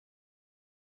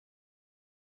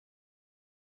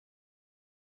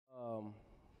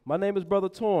My name is Brother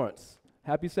Torrence.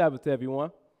 Happy Sabbath to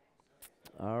everyone.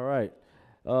 All right.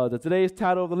 Today's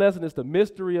title of the lesson is The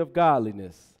Mystery of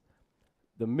Godliness.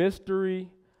 The Mystery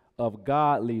of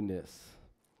Godliness.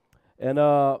 And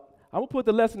I'm going to put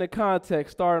the lesson in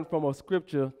context starting from a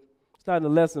scripture. It's not in the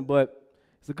lesson, but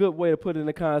it's a good way to put it in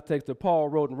the context that Paul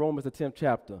wrote in Romans, the 10th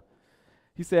chapter.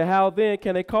 He said, how then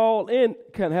can they call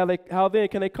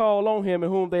on him in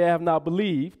whom they have not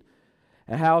believed?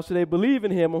 And how shall they believe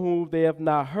in him in whom they have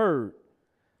not heard?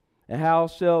 And how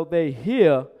shall they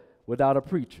hear without a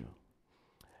preacher?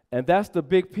 And that's the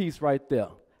big piece right there.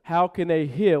 How can they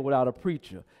hear without a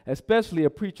preacher? Especially a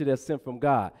preacher that's sent from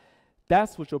God.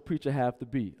 That's what your preacher have to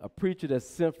be, a preacher that's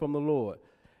sent from the Lord.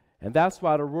 And that's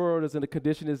why the world is in the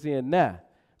condition it's in now,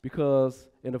 because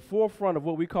in the forefront of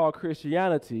what we call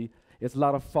Christianity is a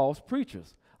lot of false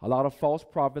preachers, a lot of false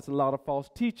prophets, and a lot of false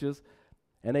teachers,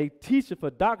 and they teach it for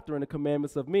doctrine the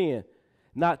commandments of men,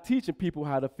 not teaching people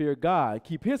how to fear God and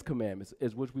keep his commandments,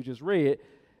 as which we just read.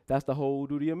 That's the whole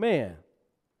duty of man.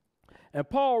 And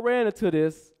Paul ran into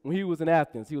this when he was in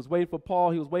Athens. He was waiting for Paul,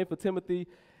 he was waiting for Timothy,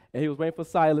 and he was waiting for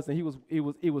Silas, and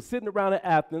he was sitting around in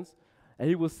Athens, and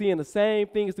he was seeing the same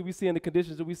things that we see in the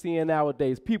conditions that we see in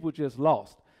nowadays. People just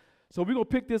lost. So we're going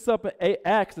to pick this up in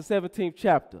Acts, the 17th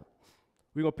chapter.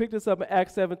 We're going to pick this up in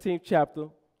Acts 17th chapter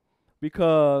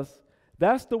because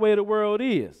that's the way the world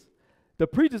is. The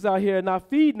preachers out here are not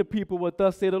feeding the people what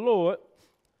thus say the Lord.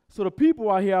 So the people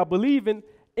out here are believing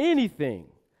anything.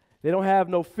 They don't have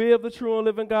no fear of the true and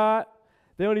living God.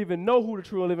 They don't even know who the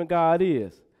true and living God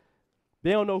is. They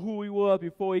don't know who he was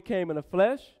before he came in the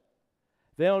flesh.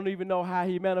 They don't even know how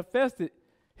he manifested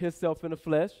himself in the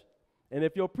flesh. And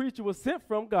if your preacher was sent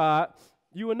from God,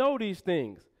 you would know these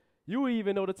things. You would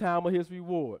even know the time of his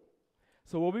reward.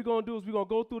 So what we're going to do is we're going to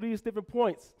go through these different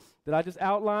points that I just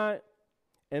outlined.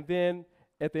 And then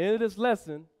at the end of this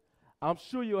lesson, I'm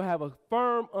sure you'll have a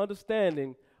firm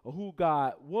understanding of who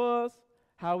God was,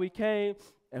 how he came,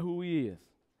 and who he is.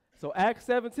 So Acts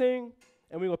 17,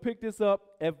 and we're going to pick this up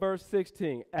at verse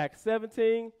 16. Acts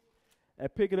 17,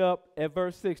 and pick it up at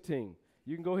verse 16.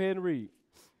 You can go ahead and read.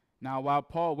 Now while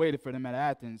Paul waited for them at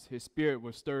Athens, his spirit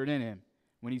was stirred in him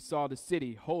when he saw the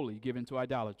city wholly given to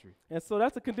idolatry. And so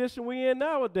that's the condition we're in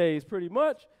nowadays, pretty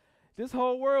much. This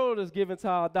whole world is given to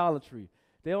idolatry.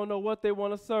 They don't know what they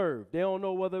want to serve. They don't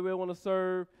know whether they want to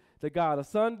serve the God of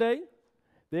Sunday.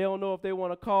 They don't know if they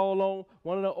want to call on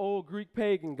one of the old Greek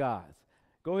pagan gods.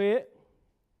 Go ahead.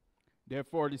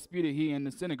 Therefore disputed he in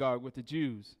the synagogue with the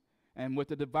Jews and with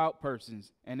the devout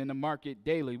persons, and in the market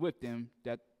daily with them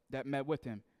that met with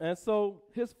him. And so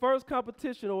his first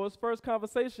competition or his first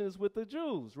conversation is with the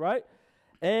Jews, right?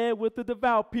 And with the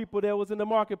devout people that was in the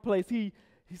marketplace. He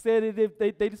said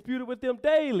that they disputed with them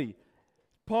daily.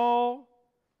 Paul,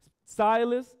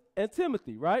 Silas, and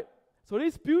Timothy, right? So they're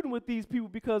disputing with these people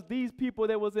because these people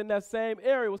that was in that same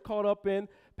area was caught up in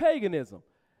paganism,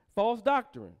 false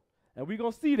doctrine. And we're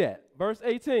going to see that. Verse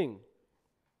 18.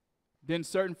 Then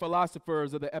certain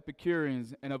philosophers of the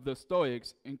Epicureans and of the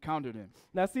Stoics encountered him.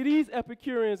 Now see, these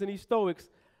Epicureans and these Stoics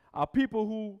are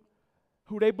people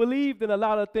who they believed in a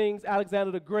lot of things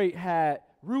Alexander the Great had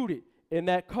rooted in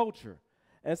that culture.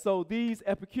 And so these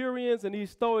Epicureans and these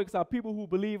Stoics are people who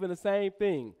believe in the same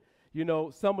thing. You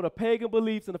know, some of the pagan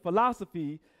beliefs and the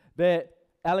philosophy that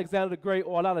Alexander the Great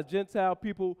or a lot of Gentile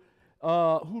people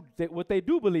what they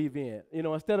do believe in. You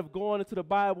know, instead of going into the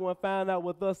Bible and find out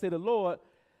what thus say the Lord,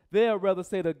 they'll rather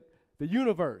say the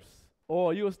universe,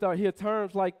 or you'll start hear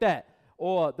terms like that,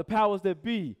 or the powers that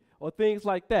be, or things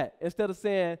like that, instead of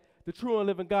saying the true and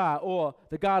living God or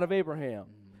the God of Abraham.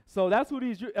 Mm-hmm. So that's who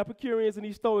these Epicureans and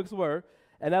these Stoics were,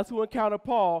 and that's who encountered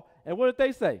Paul. And what did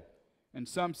they say? And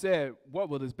some said, what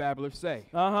will this babbler say?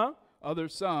 Uh-huh.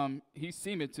 Others some, he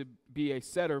seemed to be a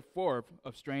setter forth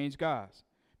of strange gods,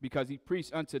 because he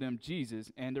preached unto them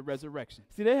Jesus and the resurrection.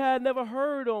 See, they had never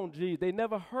heard on Jesus. They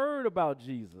never heard about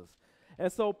Jesus.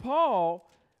 And so Paul,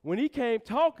 when he came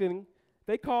talking,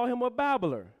 they call him a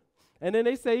babbler. And then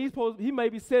they say he may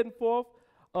be setting forth,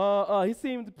 he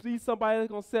seemed to be somebody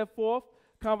that's going to set forth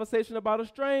conversation about a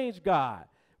strange God.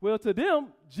 Well, to them,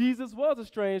 Jesus was a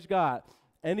strange God.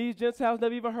 And these Gentiles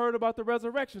never even heard about the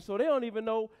resurrection, so they don't even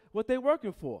know what they're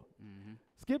working for. Mm-hmm.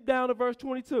 Skip down to verse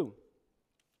 22.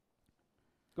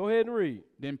 Go ahead and read.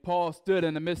 Then Paul stood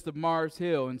in the midst of Mars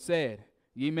Hill and said,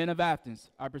 Ye men of Athens,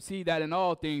 I perceive that in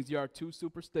all things you are too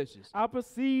superstitious. I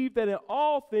perceive that in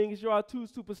all things you are too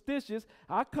superstitious.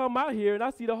 I come out here and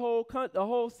I see the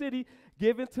whole city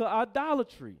given to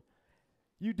idolatry.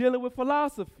 You dealing with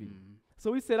philosophy. Mm-hmm.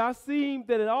 So he said, I see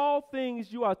that in all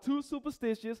things you are too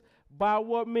superstitious. By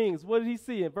what means? What did he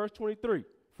see in verse 23?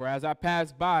 For as I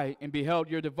passed by and beheld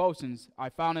your devotions, I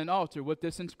found an altar with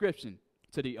this inscription,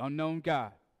 to the unknown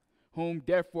God, whom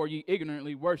therefore ye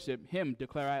ignorantly worship, him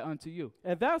declare I unto you.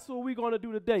 And that's what we're going to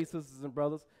do today, sisters and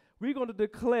brothers. We're going to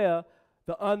declare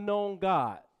the unknown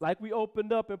God. Like we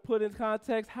opened up and put in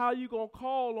context, how you going to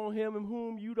call on him and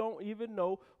whom you don't even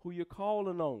know who you're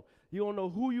calling on. You don't know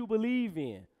who you believe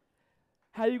in.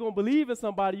 How you going to believe in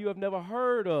somebody you have never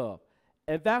heard of?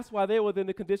 And that's why they were in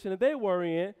the condition that they were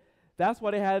in. That's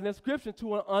why they had an inscription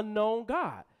to an unknown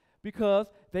God, because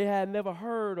they had never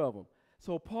heard of him.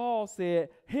 So Paul said,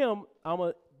 him I'm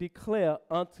going to declare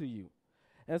unto you.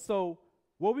 And so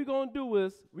what we're going to do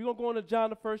is we're going to go into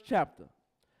John the 1st chapter,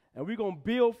 and we're going to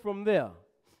build from there.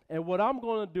 And what I'm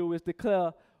going to do is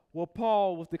declare what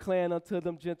Paul was declaring unto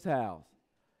them Gentiles,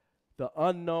 the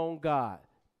unknown God.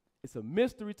 It's a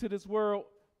mystery to this world,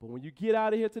 but when you get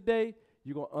out of here today,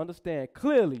 you're going to understand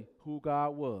clearly who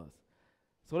God was.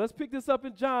 So let's pick this up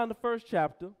in John, the 1st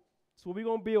chapter. That's what we're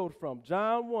going to build from,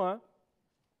 John 1.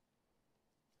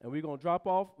 And we're going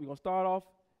to start off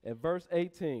at verse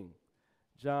 18.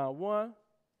 John 1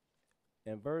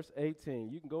 and verse 18.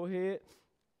 You can go ahead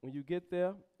when you get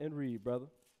there and read, brother.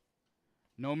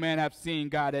 No man hath seen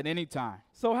God at any time.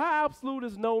 So how absolute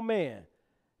is no man?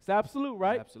 It's absolute,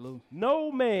 right? Absolute.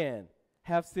 No man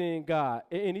hath seen God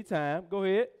at any time. Go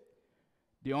ahead.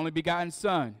 The only begotten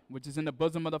Son, which is in the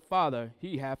bosom of the Father,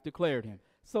 he hath declared him.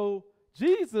 So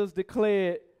Jesus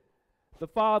declared the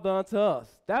Father unto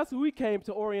us. That's who he came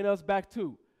to orient us back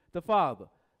to, the Father.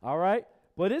 All right?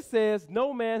 But it says,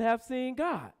 no man hath seen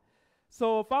God.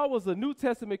 So if I was a New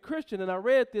Testament Christian and I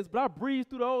read this, but I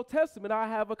breezed through the Old Testament, I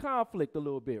have a conflict a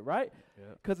little bit, right?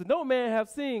 Because no man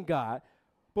hath seen God.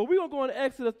 But we're going to go into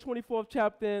Exodus 24th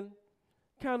chapter and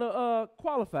kind of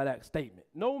qualify that statement.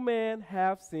 No man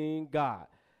hath seen God.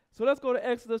 So let's go to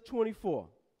Exodus 24.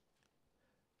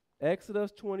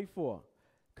 Exodus 24.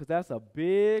 Because that's a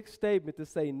big statement to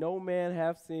say no man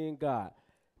hath seen God.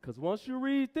 Because once you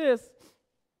read this,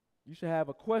 you should have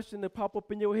a question that pop up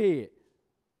in your head.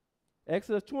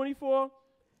 Exodus 24,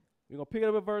 we're going to pick it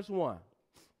up at verse 1.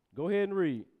 Go ahead and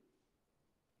read.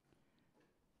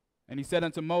 And he said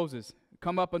unto Moses,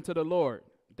 come up unto the Lord,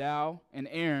 thou and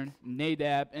Aaron,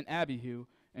 Nadab and Abihu,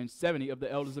 and 70 of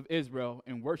the elders of Israel,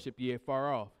 and worship ye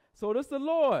afar off. So this is the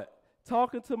Lord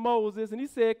talking to Moses, and he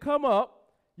said, come up,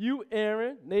 you,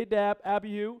 Aaron, Nadab,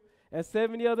 Abihu, and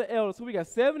 70 other elders. So we got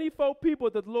 74 people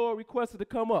that the Lord requested to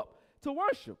come up to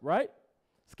worship, right?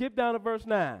 Skip down to verse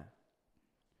 9.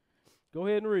 Go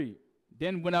ahead and read.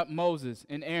 Then went up Moses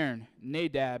and Aaron,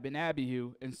 Nadab and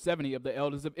Abihu, and 70 of the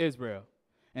elders of Israel,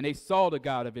 and they saw the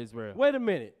God of Israel. Wait a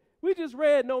minute. We just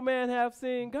read no man have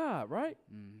seen God, right?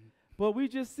 Mm-hmm. But we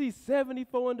just see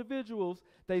 74 individuals.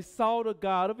 They saw the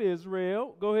God of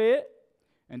Israel. Go ahead.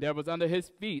 And there was under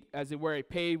his feet, as it were, a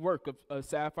paved work of a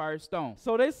sapphire stone.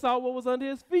 So they saw what was under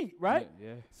his feet, right?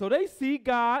 Yeah. So they see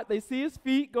God. They see his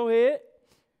feet. Go ahead.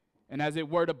 And as it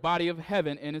were, the body of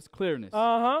heaven in its clearness.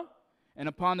 Uh-huh. And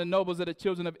upon the nobles of the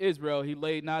children of Israel he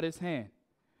laid not his hand.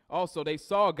 Also they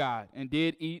saw God, and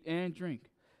did eat and drink.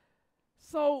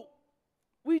 So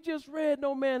we just read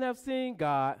no man have seen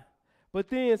God, but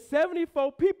then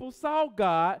 74 people saw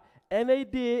God, and they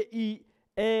did eat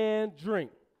and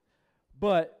drink.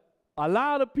 But a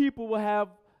lot of people will have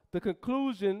the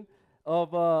conclusion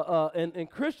of in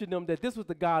Christendom that this was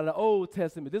the God of the Old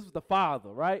Testament. This was the Father,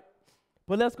 right?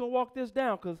 But let's go walk this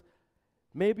down, because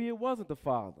maybe it wasn't the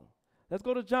Father. Let's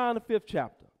go to John the 5th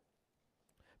chapter.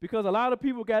 Because a lot of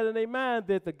people got in their mind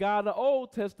that the God of the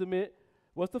Old Testament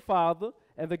was the Father,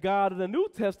 and the God of the New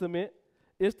Testament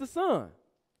is the Son.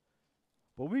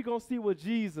 But we're going to see what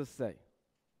Jesus say.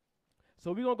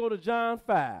 So we're going to go to John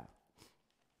 5.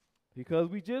 Because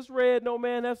we just read no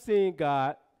man have seen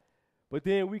God, but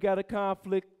then we got a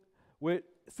conflict with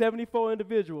 74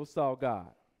 individuals saw God.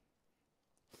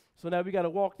 So now we got to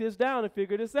walk this down and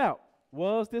figure this out.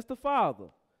 Was this the Father?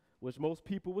 Which most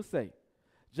people would say.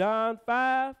 John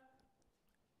 5,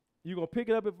 you're going to pick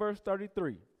it up at verse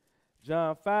 33.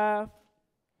 John 5,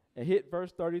 and hit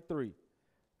verse 33.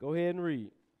 Go ahead and read.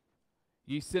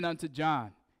 Ye sent unto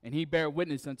John, and he bare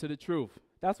witness unto the truth.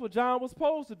 That's what John was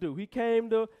supposed to do. He came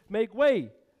to make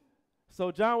way.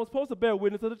 So John was supposed to bear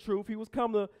witness of the truth. He was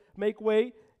come to make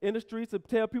way in the streets to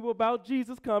tell people about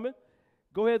Jesus coming.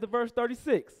 Go ahead to verse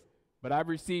 36. But I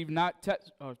received not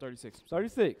 36.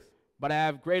 36. But I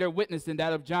have greater witness than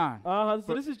that of John.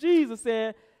 So this is Jesus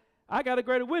saying, I got a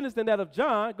greater witness than that of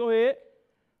John. Go ahead.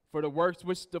 For the works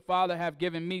which the Father hath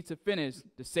given me to finish,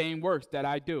 the same works that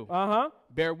I do.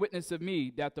 Bear witness of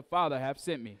me that the Father hath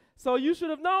sent me. So you should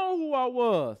have known who I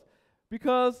was,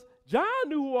 because John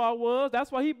knew who I was.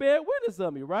 That's why he bear witness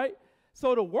of me, right?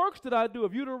 So the works that I do,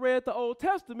 if you'd have read the Old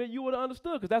Testament, you would have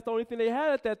understood, because that's the only thing they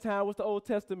had at that time was the Old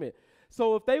Testament.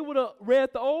 So if they would have read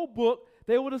the old book,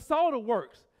 they would have saw the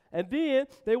works. And then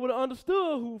they would have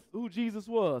understood who Jesus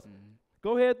was.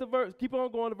 Go ahead to verse, keep on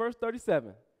going to verse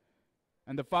 37.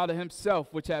 And the Father himself,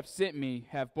 which hath sent me,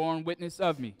 hath borne witness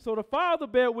of me. So the Father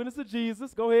bare witness of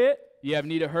Jesus. Go ahead. Ye have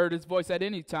neither heard his voice at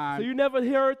any So time, you never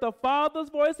heard the Father's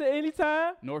voice at any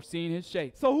time? nor seen his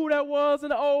shape. So who that was in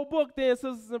the old book then,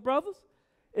 sisters and brothers?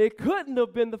 It couldn't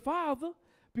have been the Father,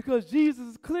 because Jesus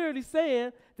is clearly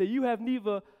saying that you have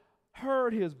neither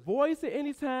heard his voice at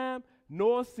any time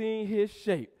nor seen his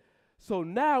shape. So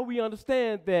now we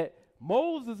understand that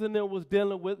Moses and them was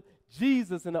dealing with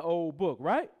Jesus in the old book,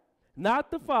 right?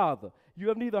 Not the Father. You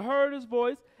have neither heard his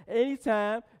voice at any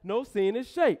time nor seen his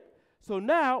shape. So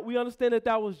now we understand that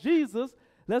that was Jesus.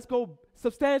 Let's go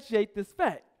substantiate this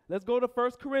fact. Let's go to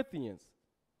 1 Corinthians,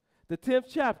 the 10th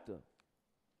chapter.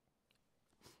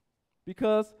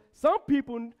 Because some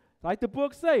people, like the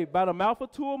book say, by the mouth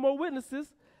of 2 or more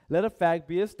witnesses, let a fact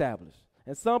be established.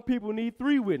 And some people need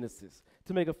 3 witnesses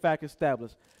to make a fact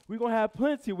established. We're going to have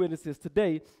plenty of witnesses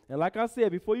today. And like I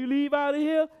said, before you leave out of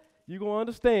here, you're going to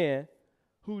understand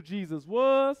who Jesus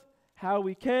was, how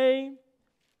he came,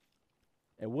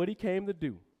 and what he came to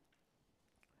do.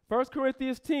 1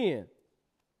 Corinthians 10.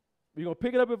 We're going to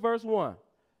pick it up at verse 1.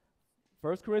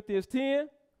 1 Corinthians 10,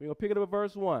 we're going to pick it up at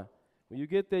verse 1. When you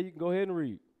get there, you can go ahead and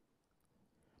read.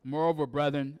 Moreover,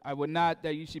 brethren, I would not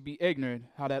that you should be ignorant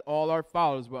how that all our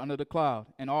fathers were under the cloud,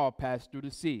 and all passed through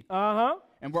the sea.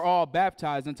 And were all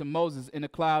baptized unto Moses in the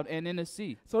cloud and in the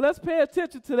sea. So let's pay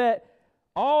attention to that.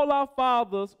 All our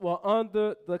fathers were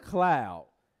under the cloud.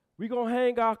 We're going to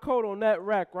hang our coat on that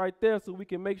rack right there so we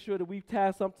can make sure that we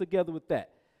tie something together with that.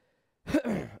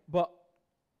 But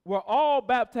we're all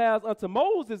baptized unto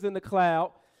Moses in the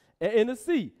cloud and in the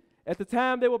sea. At the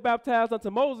time, they were baptized unto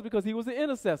Moses because he was an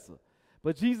intercessor.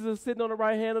 But Jesus is sitting on the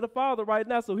right hand of the Father right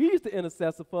now, so he's the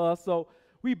intercessor for us. So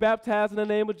we baptize in the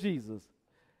name of Jesus.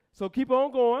 So keep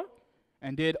on going.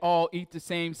 And did all eat the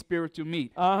same spiritual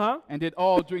meat. And did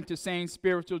all drink the same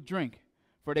spiritual drink.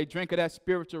 For they drank of that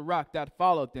spiritual rock that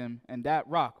followed them, and that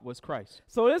rock was Christ.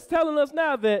 So it's telling us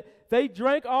now that they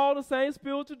drank all the same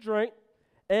spiritual drink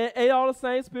and ate all the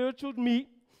same spiritual meat,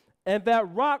 and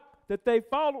that rock that they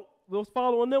was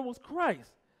following them was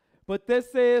Christ. But that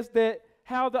says that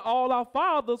how all our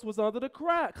fathers was under the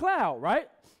cloud, right?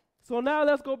 So now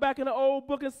let's go back in the old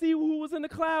book and see who was in the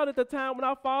cloud at the time when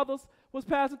our fathers was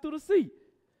passing through the sea.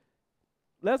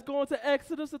 Let's go into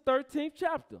Exodus, the 13th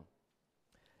chapter,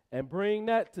 and bring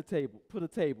that to the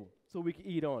table so we can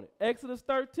eat on it. Exodus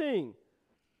 13.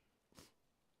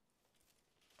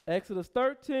 Exodus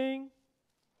 13.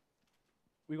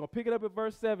 We're going to pick it up at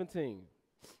verse 17.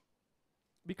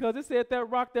 Because it said that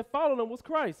rock that followed them was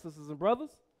Christ, sisters and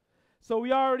brothers. So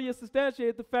we already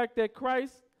substantiated the fact that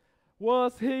Christ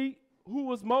was he who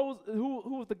was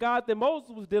the God that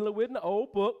Moses was dealing with in the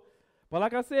old book. But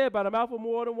like I said, by the mouth of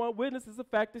more than one witness is a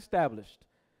fact established.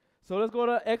 So let's go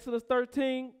to Exodus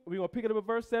 13. We're going to pick it up at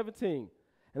verse 17.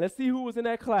 And let's see who was in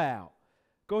that cloud.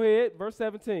 Go ahead, verse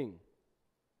 17.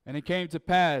 And it came to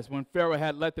pass, when Pharaoh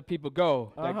had let the people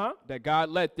go, that God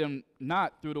led them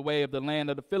not through the way of the land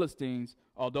of the Philistines,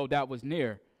 although that was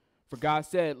near. For God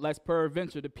said, lest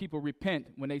peradventure the people repent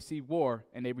when they see war,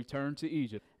 and they return to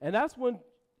Egypt. And that's when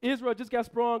Israel just got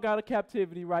sprung out of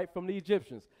captivity, right, from the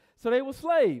Egyptians. So they were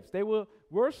slaves. They were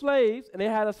slaves, and they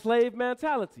had a slave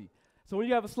mentality. So when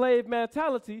you have a slave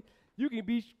mentality, you can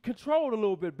be controlled a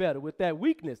little bit better with that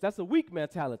weakness. That's a weak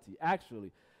mentality,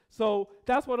 actually. So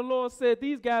that's what the Lord said.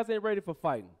 These guys ain't ready for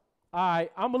fighting. All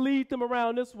right, I'm going to lead them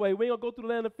around this way. We ain't going to go through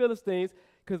the land of Philistines,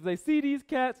 because they see these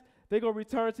cats, they're going to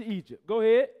return to Egypt. Go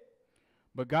ahead.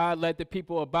 But God led the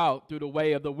people about through the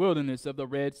way of the wilderness of the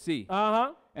Red Sea.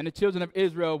 And the children of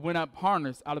Israel went up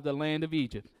harnessed out of the land of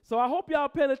Egypt. So I hope y'all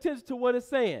paying attention to what it's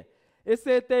saying. It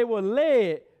said they were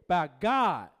led by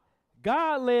God.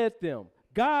 God led them.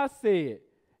 God said.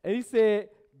 And he said,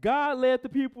 God led the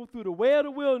people through the way of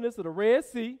the wilderness of the Red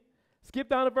Sea. Skip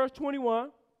down to verse 21.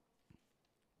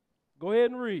 Go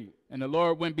ahead and read. And the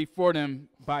Lord went before them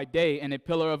by day in a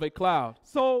pillar of a cloud.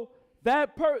 So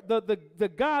that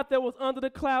the God that was under the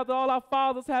cloud that all our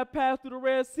fathers have passed through the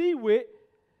Red Sea with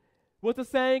was the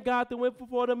same God that went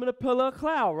before them in a pillar of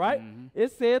cloud, right?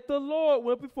 It said the Lord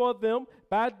went before them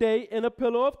by day in a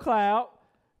pillar of cloud.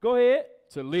 Go ahead.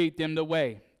 To lead them the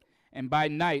way, and by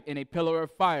night in a pillar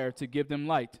of fire to give them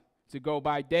light, to go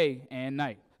by day and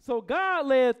night. So God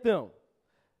led them.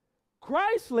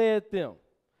 Christ led them.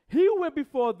 He went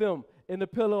before them in the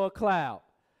pillar of cloud.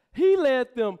 He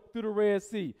led them through the Red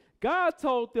Sea. God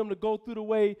told them to go through the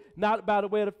way, not by the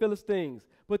way of the Philistines.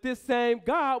 But this same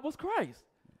God was Christ.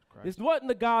 It wasn't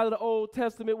the God of the Old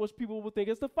Testament, which people would think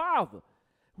is the Father.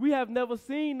 We have never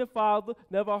seen the Father,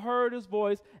 never heard his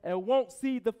voice, and won't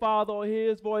see the Father or hear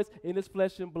his voice in his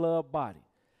flesh and blood body.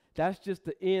 That's just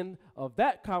the end of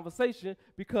that conversation,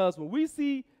 because when we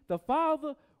see the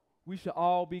Father, we should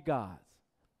all be God's.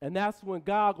 And that's when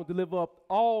God will deliver up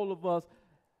all of us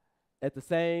at the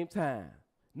same time.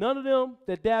 None of them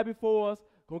that died before us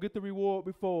going to get the reward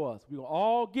before us. We're going to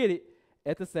all get it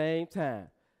at the same time.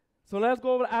 So let's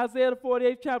go over to Isaiah the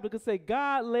 48th chapter. It can say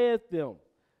God led them.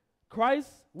 Christ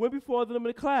went before them in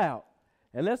the cloud.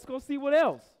 And let's go see what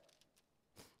else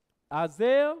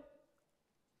Isaiah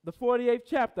the 48th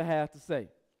chapter has to say.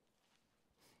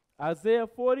 Isaiah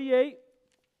 48,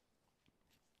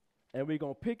 and we're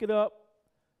going to pick it up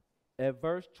at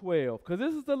verse 12, because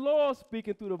this is the Lord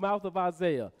speaking through the mouth of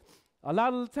Isaiah. A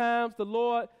lot of the times the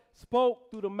Lord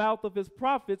spoke through the mouth of his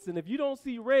prophets, and if you don't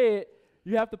see red,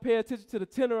 you have to pay attention to the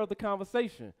tenor of the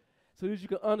conversation so that you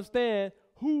can understand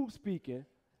who's speaking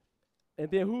and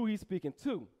then who he's speaking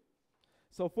to.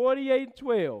 So 48 and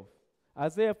 12,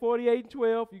 Isaiah 48 and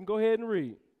 12, you can go ahead and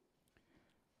read.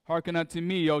 Hearken unto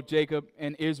me, O Jacob,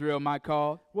 and Israel my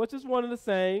call. Which is one and the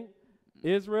same.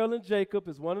 Israel and Jacob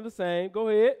is one and the same. Go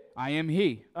ahead. I am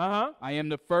he. Uh-huh. I am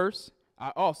the first.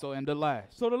 I also am the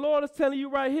last. So the Lord is telling you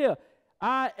right here,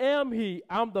 I am he.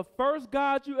 I'm the first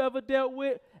God you ever dealt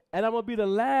with, and I'm going to be the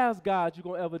last God you're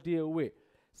going to ever deal with.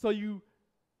 So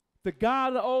the God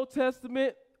of the Old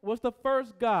Testament was the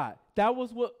first God. That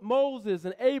was what Moses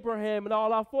and Abraham and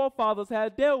all our forefathers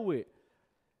had dealt with.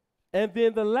 And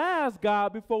then the last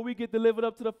God, before we get delivered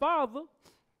up to the Father,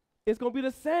 it's going to be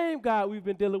the same God we've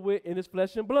been dealing with in his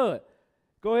flesh and blood.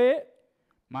 Go ahead.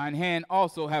 Mine hand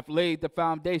also hath laid the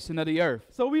foundation of the earth.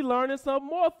 So we learning some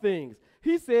more things.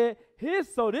 He said,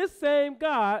 this same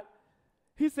God,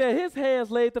 he said his hands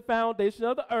laid the foundation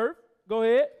of the earth. Go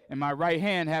ahead. And my right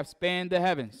hand hath spanned the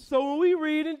heavens. So when we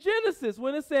read in Genesis,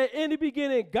 when it said in the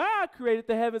beginning God created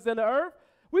the heavens and the earth,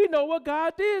 we know what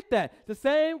God did that. The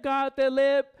same God that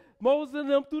led Moses and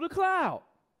them through the cloud.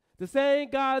 The same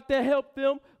God that helped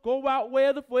them go out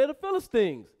where the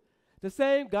Philistines. The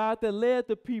same God that led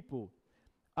the people.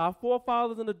 Our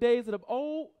forefathers in the days of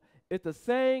old, it's the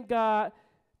same God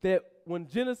that when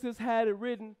Genesis had it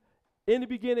written, in the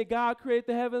beginning God created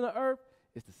the heaven and the earth,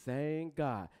 it's the same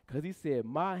God. Because he said,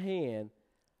 my hand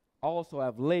also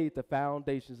have laid the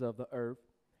foundations of the earth,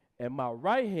 and my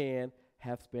right hand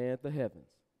hath spanned the heavens.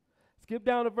 Skip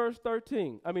down to verse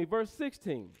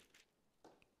 16.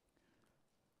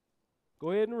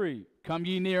 Go ahead and read. Come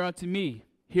ye near unto me.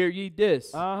 Hear ye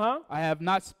this. Uh-huh. I have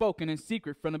not spoken in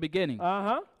secret from the beginning.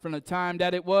 Uh-huh. From the time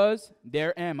that it was,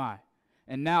 there am I.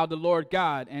 And now the Lord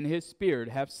God and his Spirit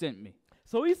have sent me.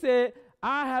 So he said,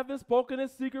 I haven't spoken in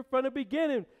secret from the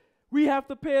beginning. We have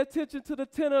to pay attention to the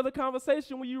tenor of the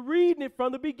conversation when you're reading it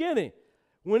from the beginning.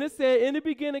 When it said, in the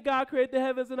beginning God created the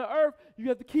heavens and the earth, you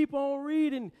have to keep on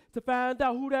reading to find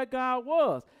out who that God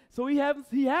was. So he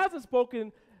hasn't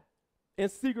spoken in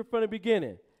secret from the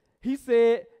beginning. He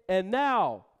said, and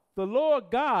now the Lord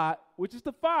God, which is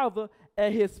the Father,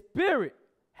 and his Spirit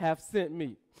have sent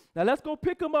me. Now let's go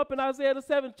pick them up in Isaiah the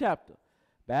 7th chapter.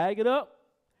 Bag it up,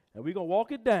 and we're going to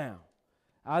walk it down.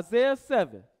 Isaiah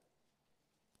 7.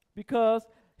 Because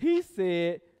he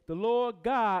said, the Lord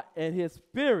God and his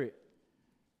Spirit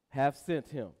have sent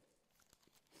him.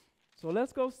 So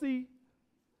let's go see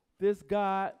this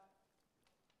God,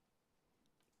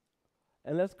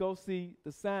 and let's go see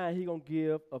the sign he's going to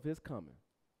give of his coming.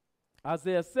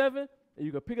 Isaiah 7, and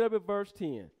you can pick it up at verse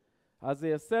 10.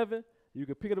 Isaiah 7, you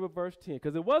can pick it up at verse 10.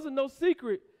 Because it wasn't no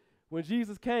secret when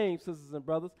Jesus came, sisters and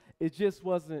brothers. It just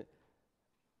wasn't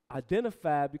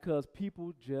identified because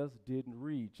people just didn't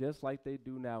read, just like they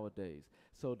do nowadays.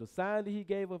 So the sign that he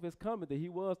gave of his coming, that he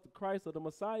was the Christ or the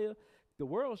Messiah, the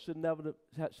world should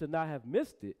not have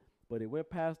missed it, but it went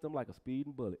past them like a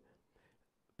speeding bullet.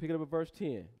 Pick it up at verse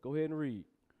 10. Go ahead and read.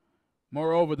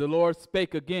 Moreover, the Lord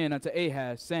spake again unto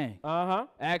Ahaz, saying,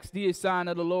 Ask thee a sign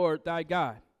of the Lord thy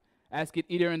God. Ask it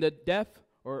either in the depth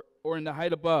or in the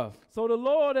height above. So the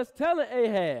Lord is telling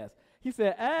Ahaz, he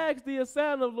said, ask thee a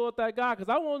sign of the Lord thy God,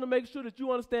 because I want to make sure that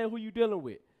you understand who you're dealing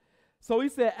with. So he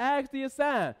said, ask thee a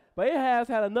sign. But Ahaz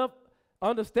had enough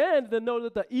understanding to know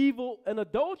that the evil and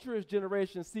adulterous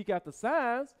generation seek after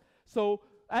signs. So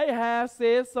Ahaz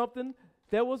said something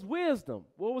that was wisdom.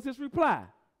 What was his reply?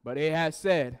 But Ahaz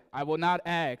said, I will not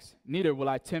ask, neither will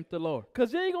I tempt the Lord.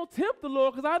 Because you ain't going to tempt the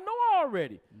Lord, because I know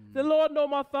already. The Lord know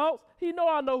my thoughts. He know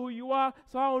I know who you are,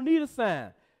 so I don't need a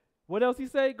sign. What else he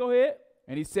say? Go ahead.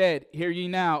 And he said, hear ye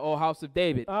now, O house of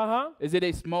David. Is it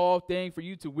a small thing for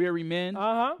you to weary men?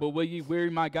 But will ye weary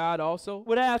my God also?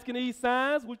 With asking these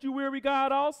signs, would you weary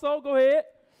God also? Go ahead.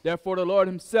 Therefore the Lord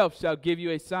himself shall give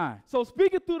you a sign. So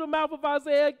speaking through the mouth of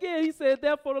Isaiah again, he said,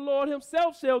 therefore the Lord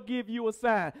himself shall give you a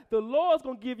sign. The Lord's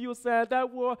going to give you a sign.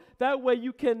 That way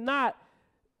you cannot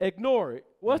ignore it.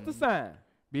 What's the sign?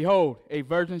 Behold, a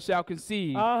virgin shall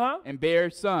conceive and bear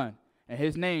a son, and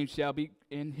his name shall be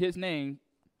in his name,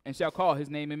 and shall call his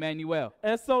name Emmanuel.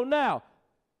 And so now,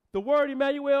 the word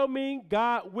Emmanuel means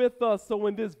God with us. So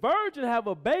when this virgin have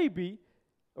a baby,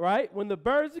 right, when the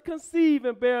virgin conceive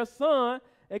and bear a son,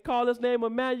 and call his name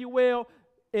Emmanuel,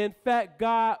 in fact,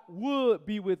 God would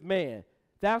be with man.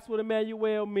 That's what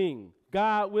Emmanuel means,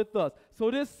 God with us.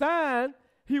 So this sign,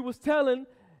 he was telling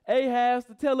Ahaz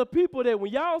to tell the people that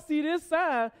when y'all see this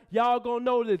sign, y'all gonna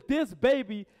know that this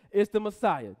baby is the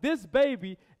Messiah. This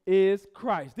baby is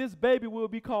Christ. This baby will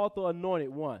be called the Anointed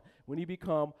One when he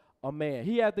become a man.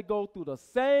 He had to go through the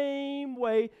same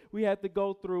way we had to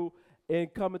go through in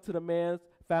coming to the man's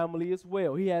family as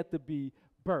well. He had to be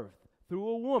birthed through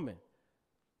a woman.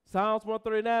 Psalms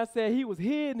 139 said he was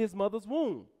hid in his mother's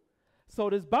womb. So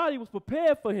this body was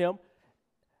prepared for him.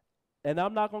 And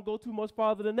I'm not going to go too much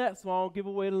farther than that, so I don't give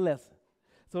away the lesson.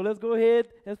 So let's go ahead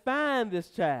and find this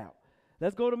child.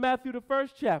 Let's go to Matthew, the 1st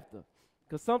chapter,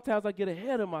 because sometimes I get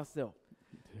ahead of myself.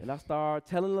 And I start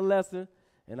telling the lesson,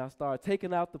 and I start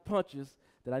taking out the punches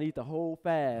that I need to hold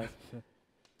fast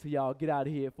till y'all get out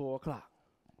of here at 4 o'clock.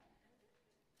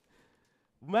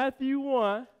 Matthew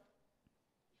 1.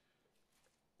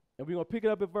 And we're going to pick it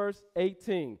up at verse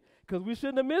 18, because we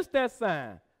shouldn't have missed that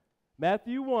sign.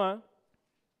 Matthew 1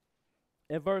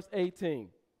 and verse 18.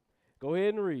 Go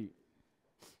ahead and read.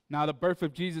 Now the birth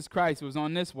of Jesus Christ was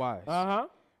on this wise.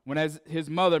 When as his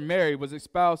mother Mary was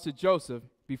espoused to Joseph,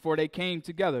 before they came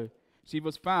together, she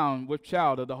was found with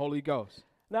child of the Holy Ghost.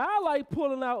 Now I like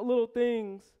pulling out little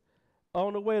things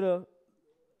on the way to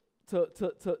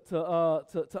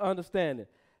understand it.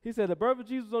 He said the birth of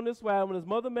Jesus was on this wise when his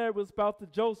mother Mary was espoused to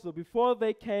Joseph before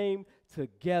they came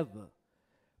together.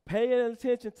 Paying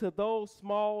attention to those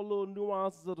small little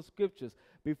nuances of the scriptures.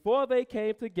 Before they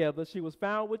came together, she was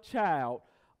found with child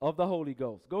of the Holy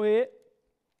Ghost. Go ahead.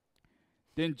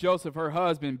 Then Joseph, her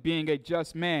husband, being a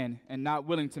just man and not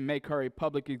willing to make her a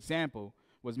public example,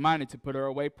 was minded to put her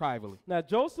away privately. Now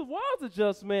Joseph was a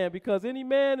just man, because any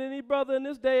man, any brother in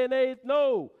this day and age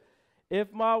know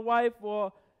if my wife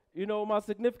or my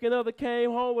significant other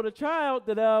came home with a child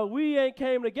that we ain't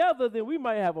came together, then we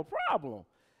might have a problem.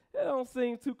 It don't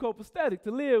seem too copacetic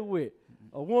to live with.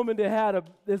 A woman that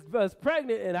that's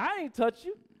pregnant and I ain't touched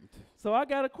you. So I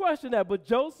got to question that. But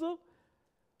Joseph,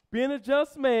 being a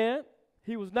just man,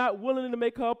 he was not willing to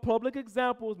make her a public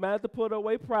example, was mad to put her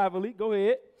away privately. Go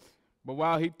ahead. But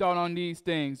while he thought on these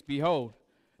things, behold,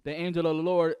 the angel of the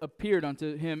Lord appeared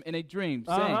unto him in a dream,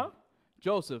 saying,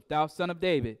 Joseph, thou son of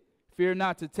David, fear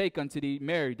not to take unto thee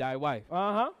Mary thy wife.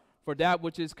 For that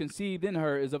which is conceived in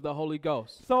her is of the Holy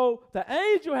Ghost. So the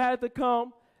angel had to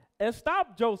come and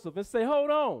stop Joseph and say, hold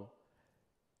on.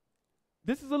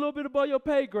 This is a little bit above your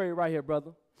pay grade right here,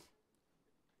 brother.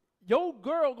 Your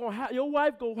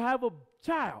wife gonna have a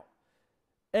child.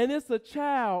 And it's a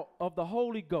child of the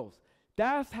Holy Ghost.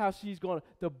 That's how she's going to,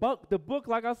 the book,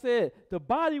 like I said, the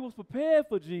body was prepared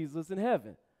for Jesus in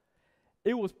heaven.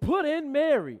 It was put in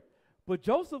Mary, but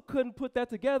Joseph couldn't put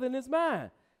that together in his mind.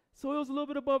 So it was a little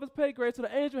bit above his pay grade, so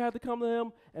the angel had to come to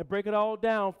him and break it all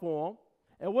down for him.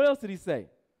 And what else did he say?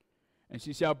 And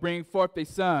she shall bring forth a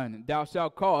son, and thou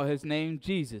shalt call his name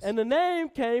Jesus. And the name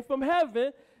came from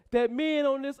heaven that men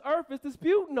on this earth is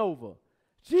disputing over.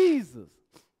 Jesus.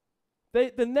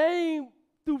 The name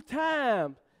through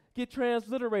time get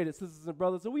transliterated, sisters and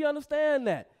brothers, and we understand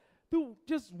that. Through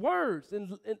just words,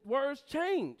 and words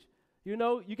change. You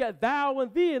got thou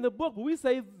and thee in the book, but we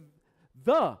say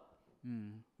the.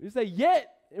 We say yet,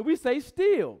 and we say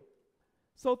still.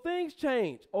 So things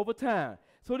change over time.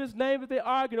 So this name that they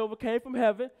argued over came from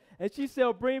heaven, and she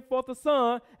shall bring forth a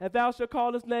son, and thou shalt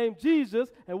call his name Jesus.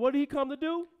 And what did he come to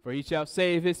do? For he shall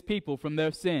save his people from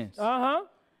their sins.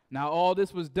 Now all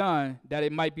this was done that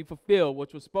it might be fulfilled,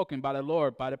 which was spoken by the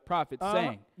Lord by the prophet,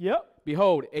 saying,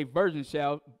 Behold, a virgin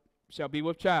shall be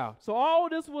with child. So all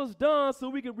this was done so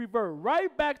we can revert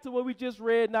right back to what we just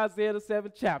read in Isaiah the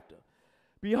 7th chapter.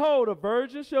 Behold, a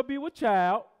virgin shall be with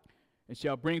child, and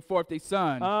shall bring forth a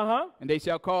son, and they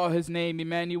shall call his name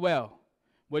Emmanuel,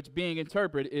 which being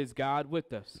interpreted is God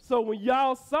with us. So when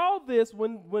y'all saw this,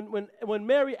 when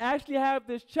Mary actually had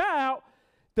this child,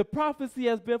 the prophecy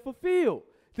has been fulfilled.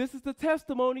 This is the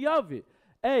testimony of it.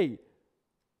 A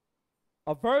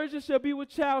A virgin shall be with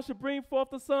child, shall bring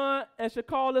forth a son, and shall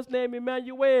call his name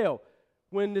Emmanuel.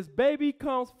 When this baby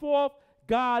comes forth,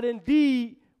 God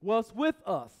indeed was with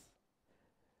us.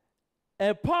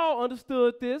 And Paul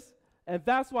understood this, and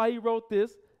that's why he wrote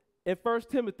this in 1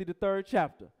 Timothy, the 3rd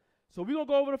chapter. So we're going to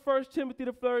go over to 1 Timothy,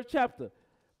 the 3rd chapter,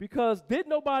 because didn't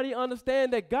nobody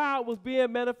understand that God was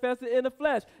being manifested in the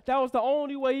flesh? That was the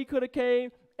only way he could have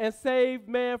came and saved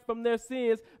man from their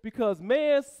sins, because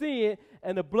man sinned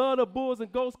and the blood of bulls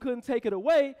and goats couldn't take it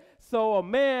away, so a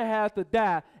man had to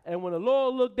die. And when the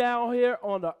Lord looked down here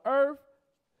on the earth,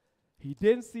 he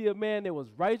didn't see a man that was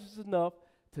righteous enough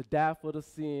to die for the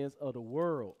sins of the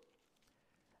world.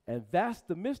 And that's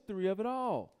the mystery of it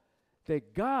all,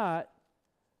 that God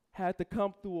had to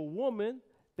come through a woman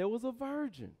that was a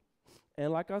virgin.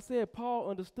 And like I said, Paul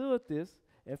understood this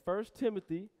in 1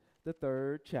 Timothy, the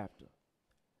 3rd chapter.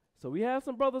 So we have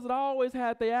some brothers that always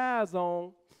had their eyes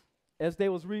on as they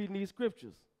was reading these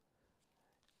scriptures.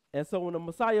 And so when the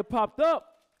Messiah popped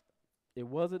up, it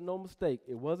wasn't no mistake.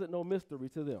 It wasn't no mystery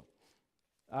to them.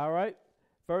 All right?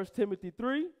 1 Timothy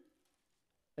 3,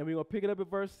 and we're going to pick it up at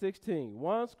verse 16.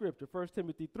 One scripture, 1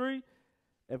 Timothy 3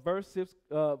 and verse 6,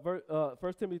 1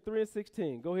 Timothy 3 and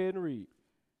 16. Go ahead and read.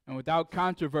 And without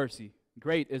controversy,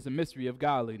 great is the mystery of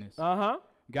godliness. Uh-huh.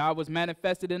 God was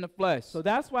manifested in the flesh. So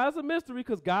that's why it's a mystery,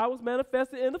 because God was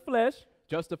manifested in the flesh.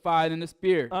 Justified in the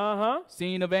spirit. Uh-huh.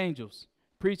 Seen of angels.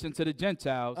 Preached unto the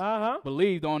Gentiles. Uh-huh.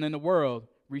 Believed on in the world.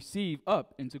 Received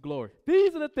up into glory.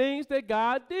 These are the things that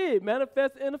God did,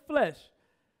 manifested in the flesh.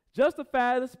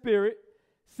 Justified in the spirit.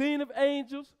 Seen of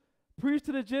angels. Preached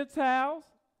to the Gentiles.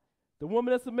 The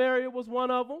woman of Samaria was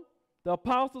one of them. The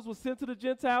apostles were sent to the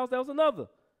Gentiles. That was another.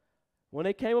 When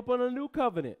they came up under the new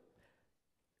covenant.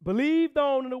 Believed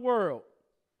on in the world.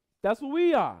 That's what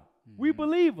we are. Mm-hmm. We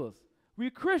believers.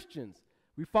 We Christians.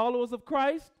 We followers of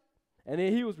Christ. And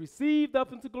then he was received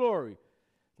up into glory.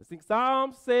 The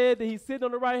Psalm said that he's sitting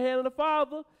on the right hand of the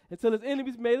Father until his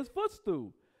enemies made his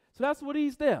footstool. So that's what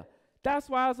he's there. That's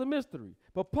why it's a mystery.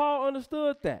 But Paul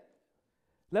understood that.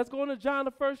 Let's go into John,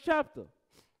 the 1st chapter.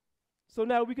 So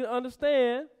now we can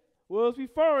understand what it's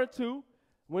referring to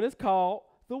when it's called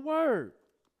the Word.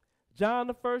 John,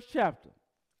 the 1st chapter.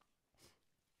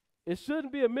 It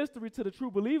shouldn't be a mystery to the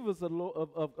true believers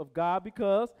of God,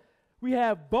 because we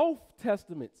have both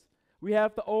testaments. We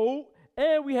have the Old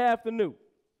and we have the New.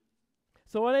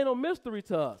 So it ain't no mystery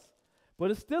to us.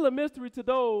 But it's still a mystery to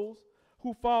those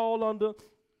who fall under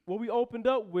what we opened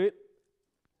up with,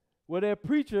 where their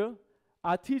preacher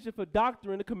are teaching for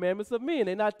doctrine the commandments of men.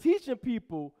 They're not teaching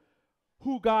people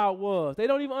who God was. They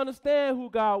don't even understand who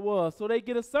God was. So they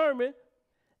get a sermon,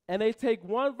 and they take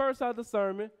one verse out of the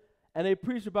sermon, and they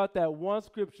preach about that one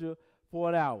scripture for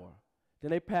an hour.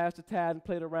 Then they pass the tide and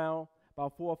play it around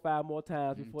about 4 or 5 more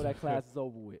times before that class is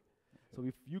over with. So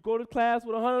if you go to class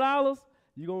with $100,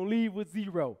 you're going to leave with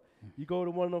 0. You go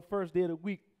to one of them first day of the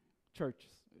week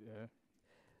churches. Yeah.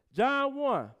 John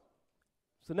 1.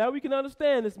 So now we can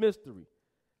understand this mystery.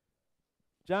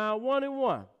 John 1 and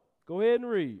 1. Go ahead and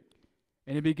read.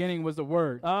 In the beginning was the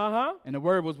Word. Uh-huh. And the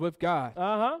Word was with God.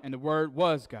 Uh-huh. And the Word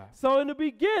was God. So in the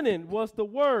beginning was the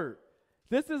Word.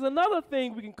 This is another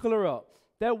thing we can clear up.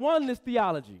 That oneness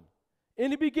theology.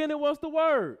 In the beginning was the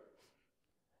Word.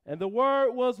 And the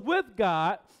Word was with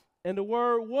God. And the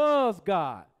Word was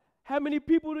God. How many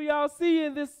people do y'all see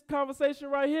in this conversation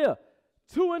right here?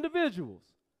 2 individuals.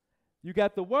 You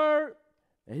got the Word,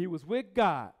 and he was with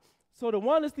God. So the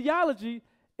oneness theology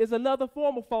is another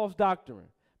form of false doctrine,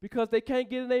 because they can't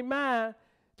get in their mind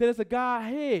that it's a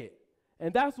Godhead.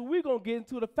 And that's what we're going to get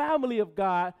into, the family of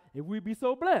God, if we be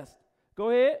so blessed.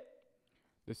 Go ahead.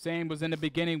 The same was in the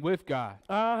beginning with God.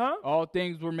 Uh-huh. All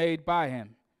things were made by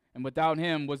him, and without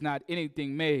him was not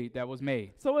anything made that was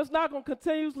made. So it's not going to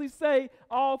continuously say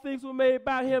all things were made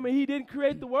by him and he didn't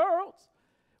create the worlds.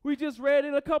 We just read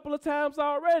it a couple of times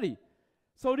already.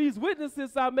 So these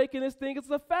witnesses are making this thing as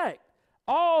a fact.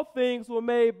 All things were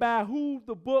made by who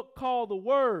the book called the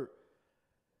Word,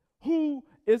 who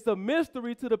is the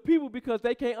mystery to the people, because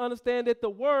they can't understand that the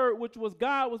Word, which was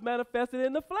God, was manifested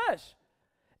in the flesh.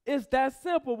 It's that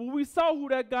simple. But we saw who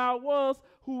that God was,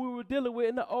 who we were dealing with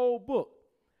in the old book,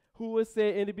 who it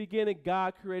said in the beginning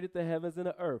God created the heavens and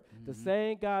the earth. Mm-hmm. The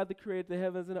same God that created the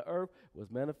heavens and the earth was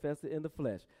manifested in the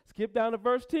flesh. Skip down to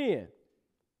verse 10.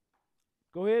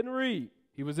 Go ahead and read.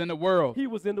 He was in the world. He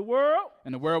was in the world.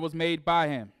 And the world was made by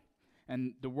him.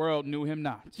 And the world knew him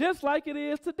not. Just like it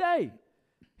is today.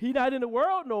 He's not in the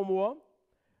world no more.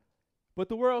 But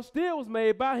the world still was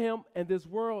made by him. And this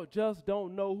world just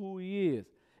don't know who he is.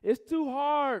 It's too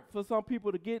hard for some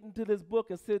people to get into this book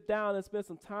and sit down and spend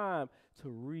some time to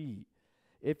read.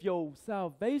 if your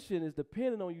salvation is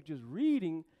dependent on you just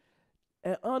reading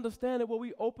and understanding what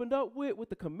we opened up with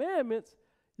the commandments,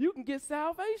 you can get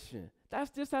salvation. That's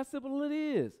just how simple it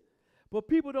is. But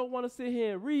people don't want to sit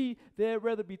here and read. They'd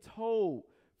rather be told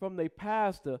from their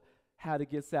pastor how to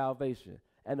get salvation.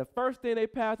 And the first thing their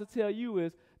pastor tell you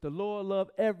is the Lord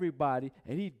loved everybody,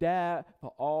 and he died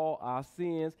for all our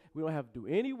sins. We don't have to do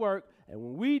any work, and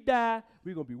when we die,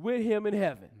 we're going to be with him in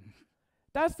heaven.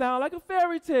 That sounds like a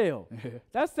fairy tale.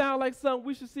 That sounds like something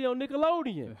we should see on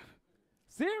Nickelodeon.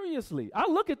 Seriously. I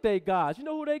look at their gods. You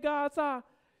know who their gods are?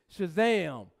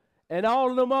 Shazam. And all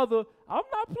of them other, I'm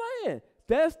not playing.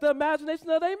 That's the imagination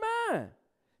of their mind.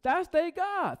 That's their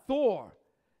God. Thor,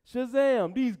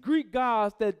 Shazam, these Greek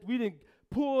gods that we didn't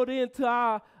pulled into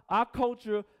our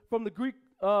culture from the Greek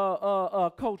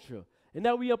culture. And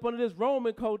now we up under this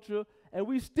Roman culture, and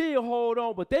we still hold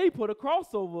on, but they put a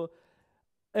crossover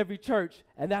every church,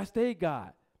 and that's their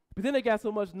God. But then they got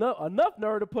so much enough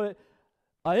nerve to put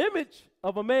an image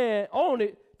of a man on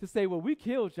it to say, well, we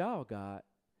killed y'all, God.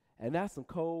 And that's some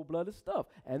cold-blooded stuff.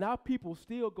 And our people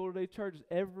still go to their churches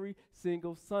every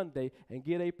single Sunday and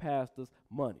give their pastors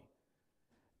money.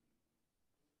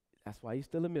 That's why he's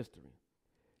still a mystery.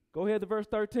 Go ahead to verse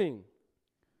 13.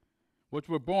 Which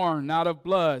were born not of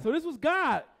blood. So this was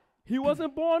God. He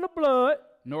wasn't born of blood.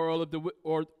 Nor of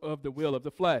the will of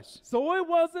the flesh. So it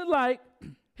wasn't like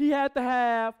he had to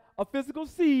have a physical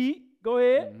seed. Go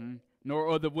ahead. Mm-hmm. Nor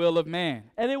of the will of man.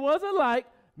 And it wasn't like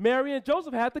Mary and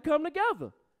Joseph had to come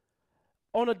together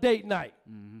on a date night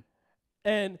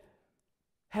and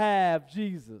have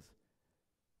Jesus.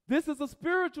 This is a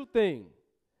spiritual thing.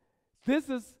 This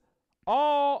is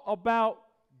all about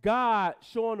God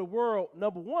showing the world,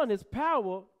 number one, his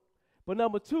power, but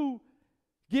number two,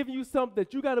 giving you something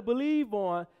that you got to believe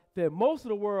on that most of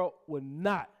the world would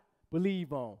not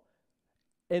believe on.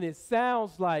 And it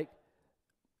sounds like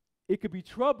it could be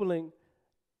troubling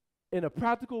in a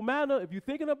practical manner, if you're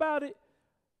thinking about it,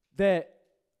 that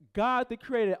God that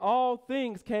created all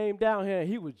things came down here and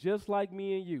he was just like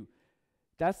me and you.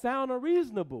 That sounds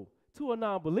unreasonable to a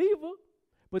non-believer,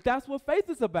 but that's what faith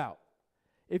is about.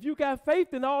 If you got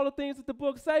faith in all the things that the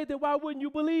book say, then why wouldn't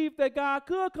you believe that God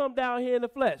could come down here in the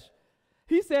flesh?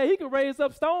 He said he could raise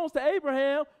up stones to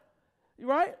Abraham,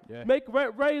 right? Yeah.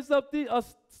 Raise up the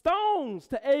stones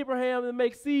to Abraham and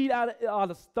make seed out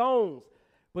of stones.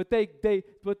 But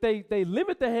they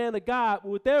limit the hand of God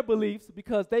with their beliefs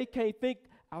because they can't think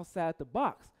outside the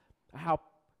box how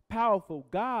powerful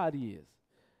God is.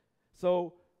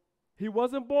 So he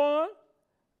wasn't born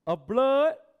of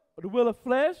blood or the will of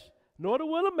flesh, nor the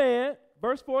will of man,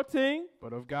 verse 14.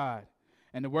 But of God.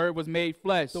 And the word was made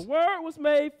flesh. The word was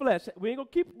made flesh. We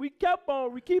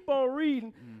keep on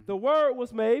reading. The word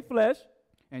was made flesh.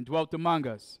 And dwelt among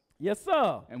us. Yes,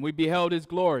 sir. And we beheld his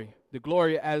glory, the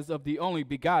glory as of the only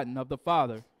begotten of the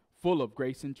Father, full of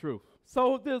grace and truth.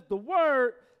 So the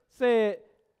word said,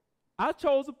 I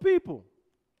chose a people.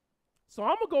 So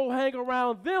I'm going to go hang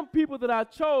around them people that I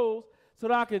chose so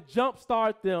that I can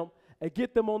jumpstart them and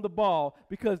get them on the ball,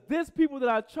 because this people that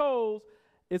I chose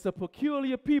is a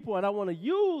peculiar people, and I want to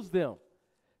use them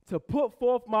to put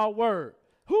forth my word.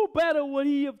 Who better would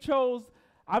he have chose?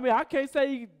 I mean, I can't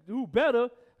say who better,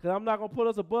 because I'm not going to put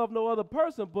us above no other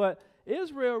person, but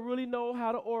Israel really know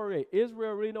how to orate.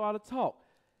 Israel really know how to talk.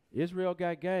 Israel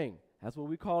got gang. That's what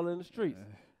we call it in the streets.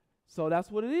 So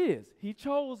that's what it is. He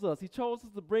chose us. He chose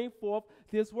us to bring forth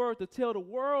this word to tell the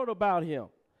world about him.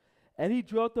 And he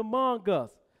dwelt among us.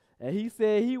 And he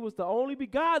said he was the only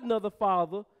begotten of the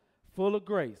Father, full of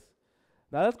grace.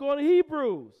 Now let's go into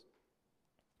Hebrews.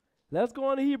 Let's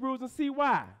go into Hebrews and see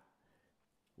why.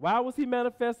 Why was he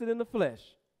manifested in the flesh?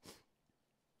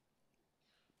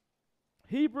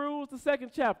 Hebrews, the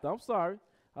 2nd chapter. I'm sorry.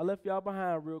 I left y'all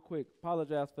behind real quick.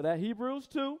 Apologize for that. Hebrews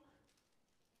 2.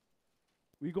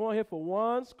 We're going here for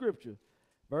one scripture.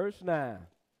 Verse 9.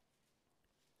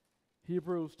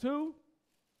 Hebrews 2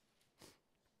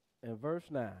 and verse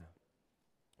 9.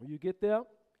 When you get there,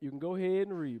 you can go ahead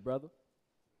and read, brother.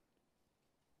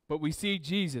 But we see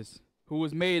Jesus, who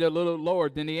was made a little lower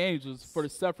than the angels for the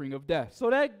suffering of death.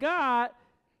 So that God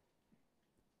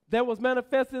that was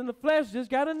manifested in the flesh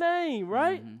just got a name,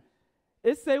 right? Mm-hmm.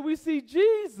 It said we see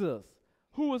Jesus,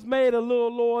 who was made a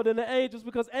little lower than the angels,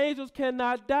 because angels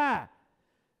cannot die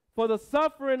for the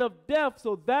suffering of death.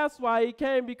 So that's why he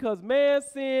came, because man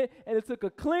sinned, and it took a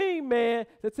clean man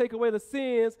to take away the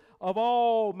sins of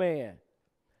all man.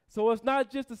 So it's not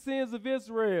just the sins of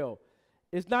Israel.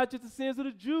 It's not just the sins of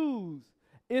the Jews.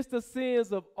 It's the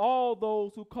sins of all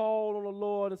those who call on the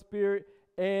Lord in spirit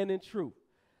and in truth.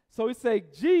 So he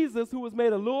said, Jesus, who was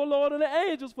made a little lower than the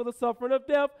angels for the suffering of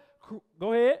death,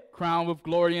 go ahead. Crowned with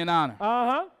glory and honor.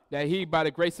 Uh-huh. That he, by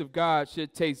the grace of God,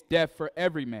 should taste death for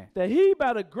every man. That he,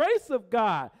 by the grace of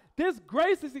God, this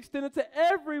grace is extended to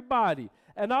everybody.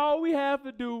 And all we have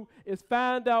to do is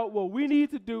find out what we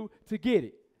need to do to get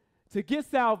it, to get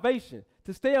salvation,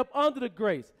 to stay up under the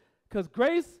grace. Because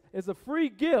grace is a free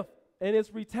gift, and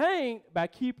it's retained by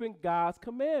keeping God's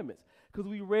commandments. Because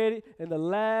we read it in the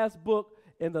last book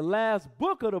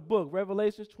of the book,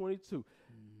 Revelation 22. Mm-hmm.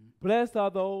 Blessed are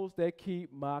those that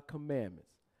keep my commandments.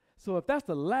 So if that's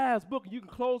the last book, you can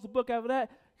close the book after that,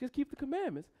 just keep the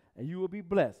commandments, and you will be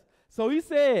blessed. So he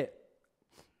said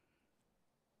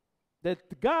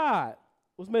that God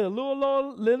was made a little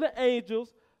lower than the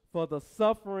angels for the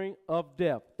suffering of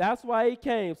death. That's why he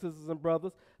came, sisters and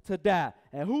brothers, to die.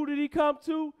 And who did he come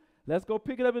to? Let's go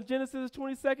pick it up in Genesis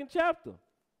 22nd chapter.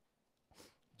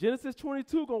 Genesis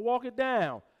 22, going to walk it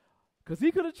down. Because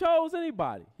he could have chose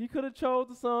anybody. He could have chose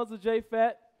the sons of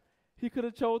Japheth. He could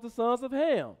have chose the sons of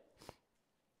Ham.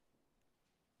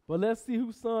 But let's see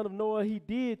whose son of Noah he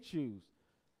did choose.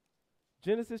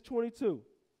 Genesis 22.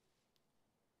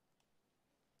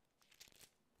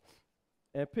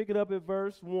 And pick it up at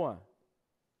verse 1.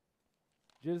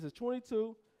 Genesis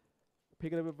 22,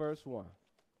 pick it up at verse 1.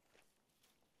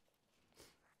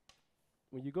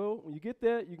 When you get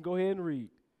there, you can go ahead and read.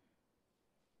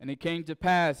 And it came to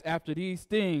pass after these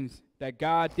things that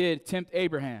God did tempt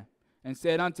Abraham, and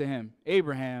said unto him,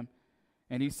 Abraham,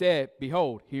 and he said,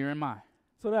 Behold, here am I.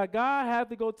 So now God had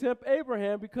to go tempt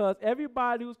Abraham because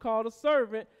everybody who's called a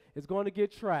servant is going to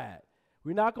get tried.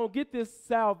 We're not going to get this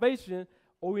salvation,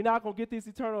 or we're not going to get this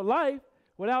eternal life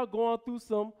without going through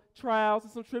some trials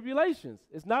and some tribulations.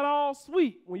 It's not all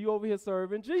sweet when you're over here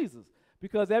serving Jesus,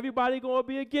 because everybody going to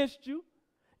be against you,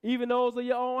 even those of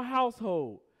your own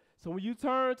household. So when you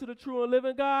turn to the true and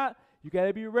living God, you got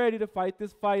to be ready to fight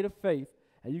this fight of faith,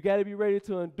 and you got to be ready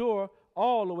to endure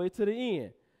all the way to the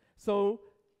end. So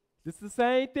this is the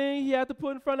same thing he had to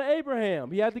put in front of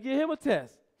Abraham. He had to give him a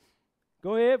test.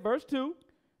 Go ahead, verse 2.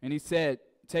 And he said,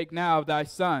 Take now of thy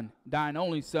son, thine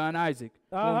only son Isaac,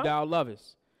 whom thou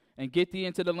lovest, and get thee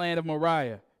into the land of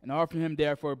Moriah, and offer him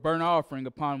there for a burnt offering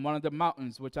upon one of the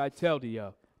mountains which I tell thee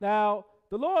of. Now,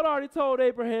 the Lord already told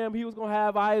Abraham he was going to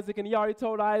have Isaac, and he already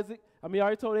told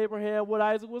Abraham what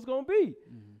Isaac was going to be.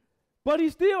 Mm-hmm. But he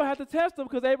still had to test him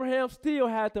because Abraham still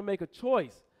had to make a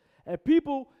choice. And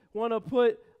people want to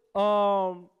put,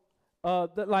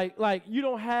 like you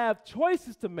don't have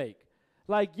choices to make.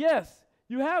 Like, yes,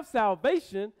 you have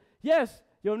salvation. Yes,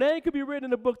 your name could be written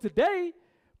in the book today,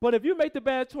 but if you make the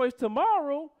bad choice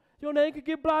tomorrow, your name could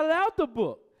get blotted out the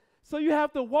book. So you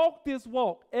have to walk this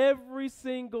walk every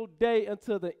single day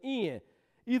until the end,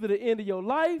 either the end of your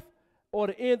life or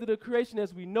the end of the creation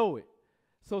as we know it.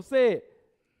 So said,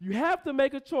 you have to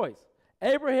make a choice.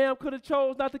 Abraham could have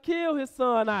chose not to kill his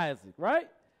son Isaac, right?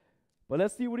 But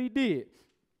let's see what he did.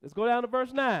 Let's go down to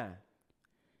verse 9.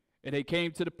 And they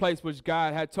came to the place which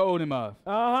God had told him of.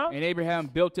 And Abraham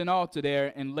built an altar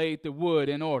there and laid the wood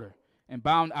in order, and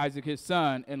bound Isaac his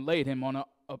son, and laid him on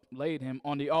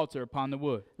the altar upon the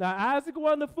wood. Now Isaac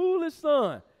wasn't a foolish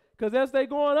son, because as they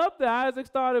going up there, Isaac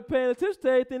started paying attention to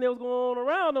everything that was going on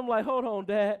around him. Like, hold on,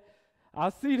 Dad, I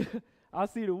see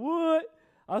the wood,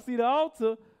 I see the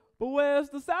altar, but where's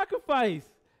the sacrifice?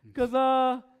 Because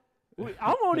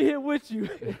I'm only here with you.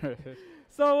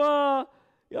 So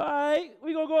all right,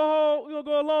 we're going to go home. We're going to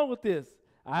go along with this.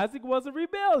 Isaac wasn't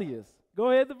rebellious.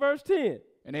 Go ahead to verse 10.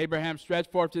 And Abraham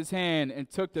stretched forth his hand and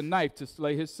took the knife to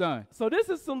slay his son. So this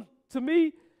is to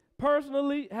me,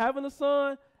 personally, having a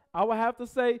son, I would have to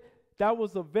say that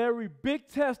was a very big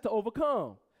test to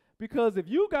overcome. Because if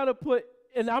you got to put,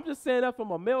 and I'm just saying that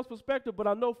from a male's perspective, but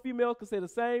I know females can say the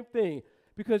same thing,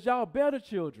 because y'all better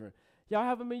children. Y'all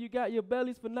haven't been, you got your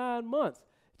bellies for 9 months.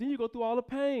 Then you go through all the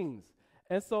pains.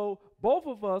 And so both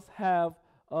of us have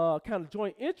kind of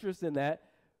joint interest in that,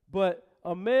 but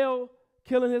a male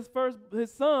killing his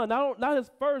son, not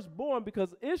his firstborn,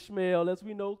 because Ishmael, as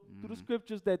we know through the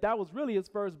scriptures, that was really his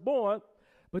firstborn,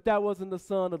 but that wasn't the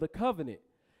son of the covenant.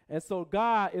 And so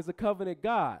God is a covenant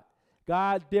God.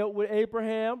 God dealt with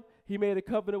Abraham. He made a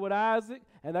covenant with Isaac,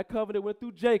 and that covenant went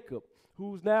through Jacob,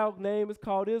 whose now name is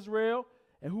called Israel,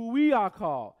 and who we are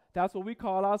called. That's what we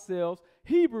call ourselves,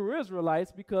 Hebrew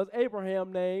Israelites, because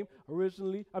Abraham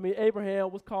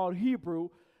was called Hebrew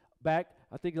back,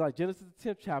 I think like Genesis the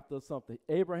 10th chapter or something.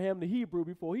 Abraham the Hebrew,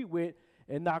 before he went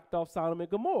and knocked off Sodom and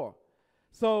Gomorrah.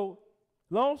 So,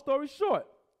 long story short,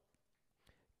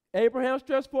 Abraham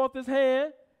stretched forth his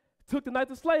hand, took the knife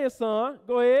to slay his son.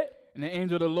 Go ahead. And the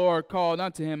angel of the Lord called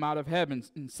unto him out of heaven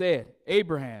and said,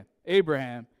 Abraham,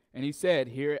 Abraham. And he said,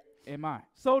 Here am I.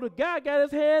 So the guy got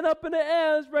his hand up in the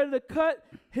air and is ready to cut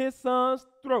his son's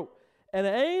throat. And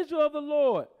the angel of the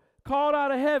Lord called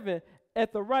out of heaven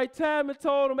at the right time and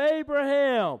told him,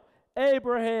 Abraham,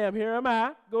 Abraham, here am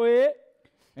I. Go ahead.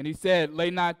 And he said, Lay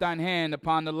not thine hand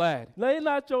upon the lad. Lay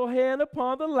not your hand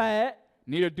upon the lad.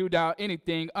 Neither do thou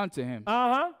anything unto him.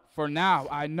 Uh-huh. For now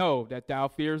I know that thou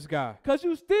fearest God. Because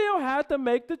you still have to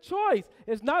make the choice.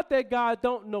 It's not that God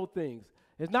don't know things.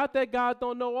 It's not that God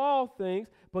don't know all things,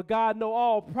 but God know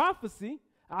all prophecy.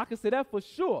 I can say that for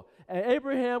sure. And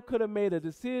Abraham could have made a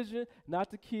decision not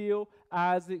to kill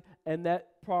Isaac, and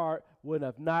that part would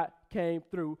have not came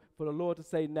through for the Lord to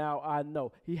say, now I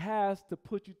know. He has to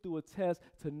put you through a test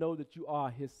to know that you are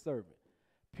his servant,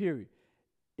 period.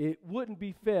 It wouldn't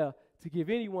be fair to give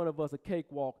any one of us a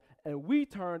cakewalk, and we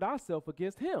turned ourselves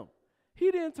against him. He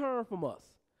didn't turn from us.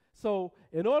 So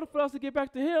in order for us to get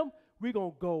back to him, we're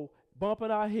going to go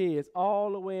bumping our heads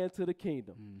all the way into the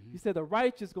kingdom. He said the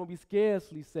righteous going to be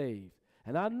scarcely saved.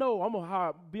 And I know I'm going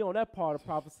to be on that part of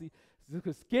prophecy,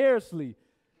 because scarcely,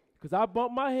 because I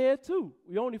bump my head too.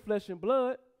 We only flesh and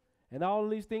blood. And all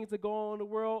of these things that go on in the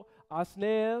world are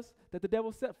snares that the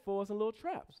devil set for us in little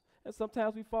traps. And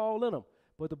sometimes we fall in them.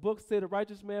 But the book said the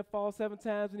righteous man falls 7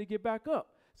 times and he get back up.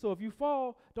 So if you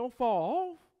fall, don't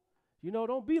fall off. You know,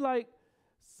 don't be like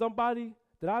somebody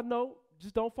that I know,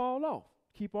 just don't fall off.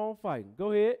 Keep on fighting.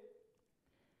 Go ahead.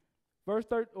 Verse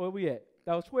 13, where we at?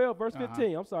 That was 12, verse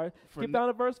 15. I'm sorry. Skip down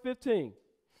to verse 15.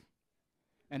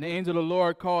 And the angel of the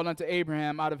Lord called unto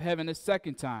Abraham out of heaven a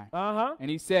second time. And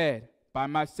he said, By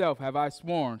myself have I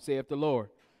sworn, saith the Lord.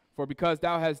 For because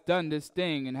thou hast done this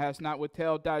thing, and hast not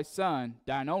withheld thy son,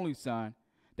 thine only son,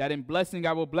 that in blessing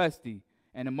I will bless thee,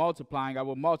 and in multiplying I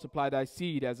will multiply thy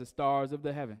seed as the stars of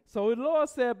the heaven. So the Lord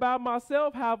said, by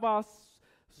myself have I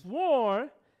sworn,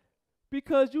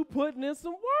 because you putting in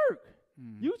some work.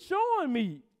 You showing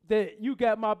me that you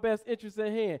got my best interest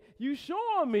in hand. You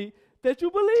showing me that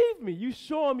you believe me. You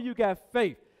showing me you got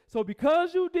faith. So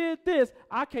because you did this,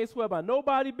 I can't swear by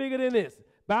nobody bigger than this.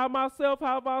 By myself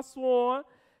have I sworn.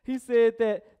 He said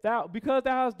that because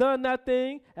thou hast done that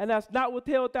thing, and hast not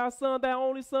withheld thy son, thy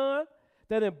only son,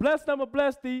 that in blessing I will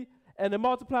bless thee, and in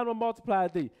multiplying I will multiply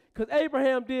thee. Because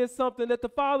Abraham did something that the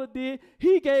father did.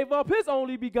 He gave up his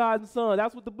only begotten son.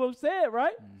 That's what the book said,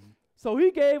 right? So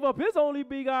he gave up his only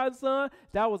begotten son.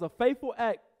 That was a faithful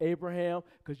act, Abraham,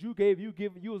 because you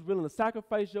was willing to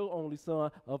sacrifice your only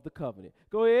son of the covenant.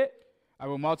 Go ahead. I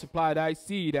will multiply thy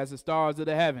seed as the stars of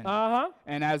the heaven,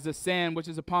 and as the sand which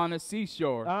is upon the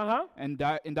seashore, and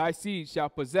thy seed shall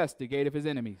possess the gate of his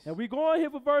enemies. And we go on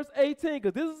here for verse 18,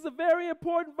 because this is a very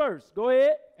important verse. Go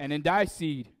ahead. And in thy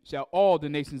seed shall all the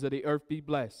nations of the earth be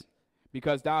blessed,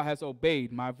 because thou hast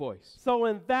obeyed my voice. So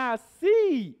in thy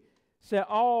seed shall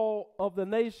all of the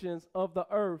nations of the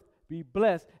earth be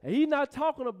blessed. And he's not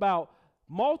talking about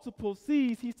multiple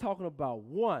seeds. He's talking about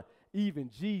one, even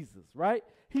Jesus, right?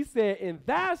 He said, in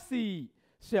thy seed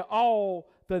shall all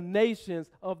the nations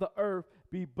of the earth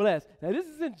be blessed. Now, this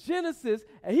is in Genesis,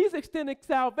 and he's extending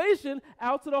salvation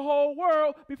out to the whole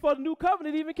world before the new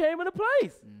covenant even came into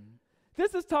place.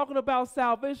 This is talking about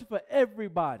salvation for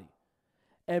everybody.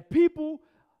 And people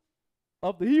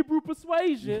of the Hebrew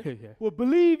persuasion will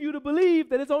believe you to believe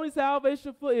that it's only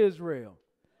salvation for Israel.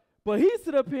 But he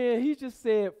stood up here and he just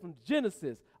said from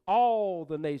Genesis, all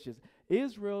the nations.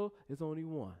 Israel is only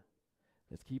one.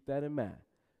 Let's keep that in mind.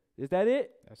 Is that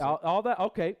it? That's all that?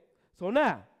 Okay. So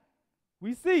now,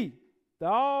 we see that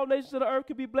all nations of the earth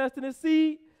can be blessed in his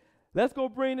seed. Let's go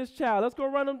bring this child. Let's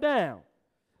go run him down.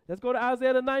 Let's go to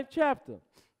Isaiah the 9th chapter.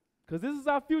 Because this is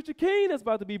our future king that's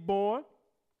about to be born.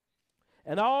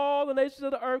 And all the nations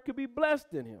of the earth could be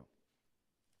blessed in him.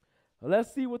 Well,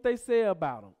 let's see what they say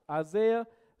about him. Isaiah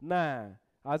 9.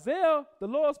 Isaiah, the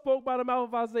Lord spoke by the mouth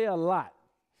of Isaiah a lot.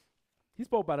 He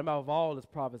spoke by the mouth of all his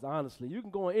prophets, honestly. You can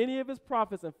go on any of his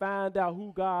prophets and find out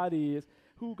who God is,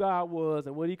 who God was,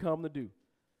 and what he come to do.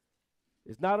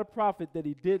 It's not a prophet that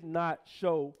he did not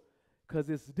show, because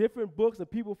it's different books and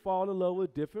people fall in love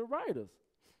with different writers.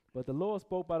 But the Lord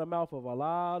spoke by the mouth of a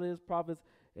lot of his prophets,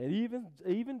 and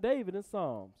even David in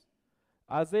Psalms.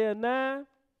 Isaiah 9, and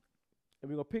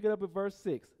we're going to pick it up at verse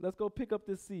 6. Let's go pick up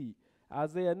this seed.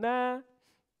 Isaiah 9,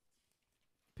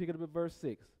 pick it up at verse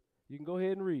 6. You can go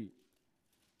ahead and read.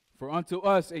 For unto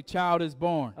us a child is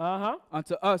born,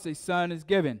 unto us a son is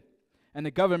given, and the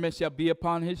government shall be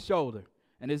upon his shoulder,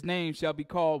 and his name shall be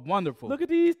called Wonderful. Look at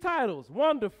these titles.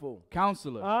 Wonderful.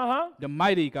 Counselor. The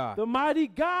Mighty God. The Mighty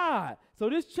God. So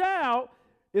this child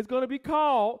is going to be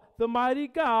called the Mighty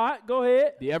God. Go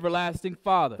ahead. The Everlasting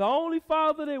Father. The only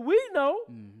Father that we know.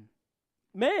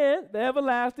 Man, the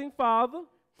Everlasting Father.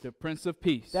 the Prince of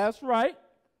Peace. That's right.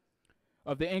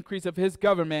 Of the increase of his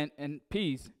government and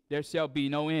peace, there shall be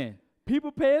no end.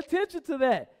 People pay attention to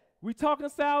that. We talking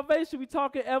salvation. We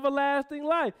talking everlasting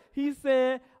life. He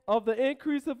said, of the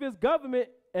increase of his government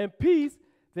and peace,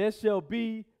 there shall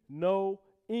be no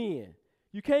end.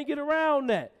 You can't get around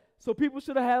that. So people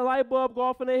should have had a light bulb go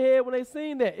off in their head when they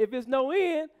seen that. If it's no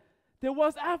end, then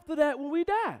what's after that when we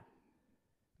die?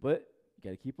 But you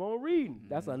got to keep on reading.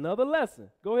 That's another lesson.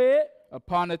 Go ahead.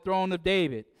 Upon the throne of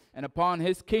David and upon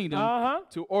his kingdom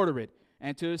to order it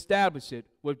and to establish it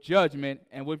with judgment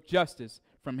and with justice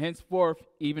from henceforth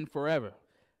even forever.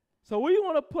 So we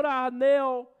want to put our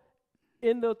nail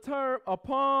in the term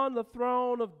upon the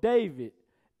throne of David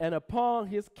and upon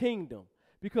his kingdom,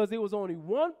 because there was only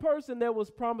one person that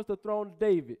was promised the throne of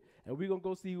David, and we're going to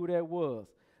go see who that was.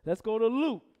 Let's go to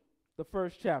Luke, the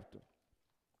 1st chapter.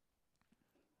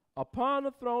 Upon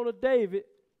the throne of David,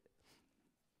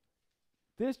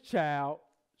 this child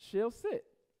shall sit.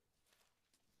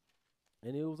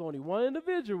 And it was only one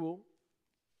individual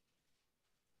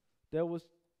that was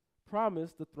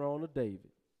promised the throne of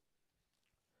David.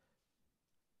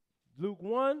 Luke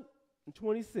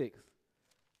 1:26.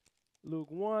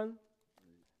 Luke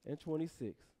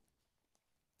 1:26.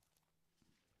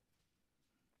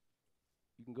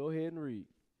 You can go ahead and read.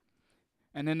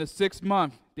 And in the 6th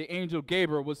month, the angel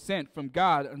Gabriel was sent from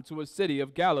God unto a city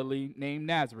of Galilee named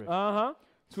Nazareth,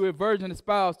 to a virgin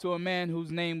espoused to a man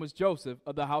whose name was Joseph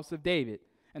of the house of David,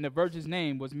 and the virgin's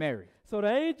name was Mary. So the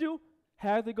angel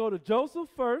had to go to Joseph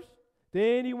first,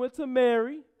 then he went to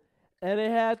Mary, and it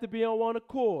had to be on one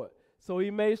accord. So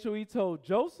he made sure he told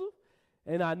Joseph,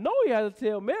 and I know he had to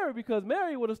tell Mary, because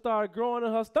Mary would have started growing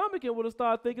in her stomach and would have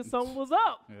started thinking something was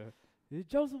up. Yeah.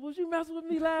 Joseph, was you messing with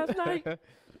me last night?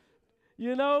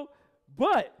 You know,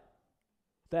 but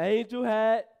the angel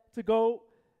had to go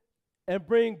and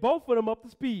bring both of them up to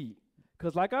speed.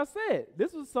 Because like I said,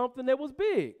 this was something that was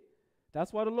big.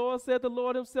 That's why the Lord said the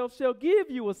Lord himself shall give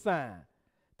you a sign,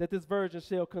 that this virgin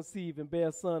shall conceive and bear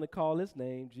a son and call his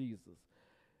name Jesus.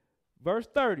 Verse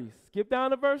 30. Skip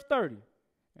down to verse 30.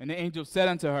 And the angel said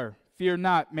unto her, Fear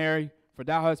not, Mary, for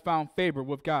thou hast found favor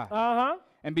with God.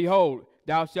 And behold,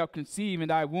 thou shalt conceive in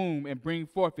thy womb and bring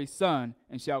forth a son,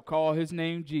 and shalt call his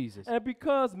name Jesus. And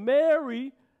because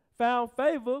Mary found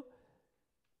favor,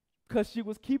 because she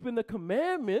was keeping the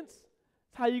commandments,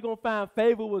 that's how you going to find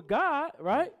favor with God,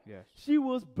 right? Yes. She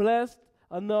was blessed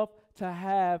enough to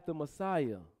have the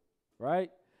Messiah, right?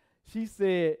 He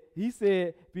said,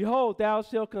 Behold, thou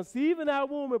shalt conceive in thy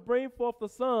womb and bring forth a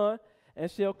son, and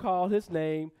shall call his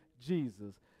name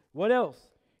Jesus. What else?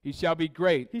 He shall be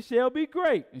great. He shall be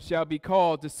great. And shall be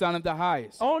called the Son of the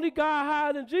Highest. Only God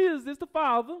higher than Jesus is the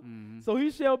Father. So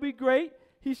he shall be great.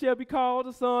 He shall be called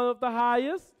the Son of the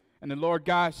Highest. And the Lord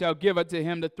God shall give unto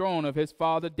him the throne of his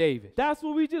father David. That's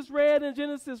what we just read in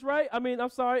Genesis, right?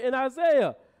 In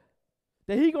Isaiah.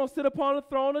 That he going to sit upon the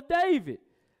throne of David.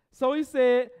 So he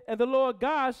said, and the Lord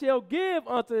God shall give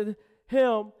unto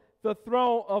him the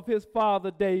throne of his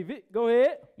father David. Go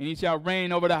ahead. And he shall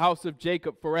reign over the house of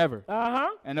Jacob forever.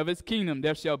 And of his kingdom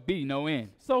there shall be no end.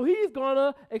 So he's going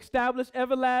to establish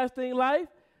everlasting life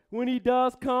when he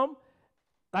does come.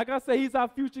 Like I say, he's our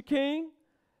future king.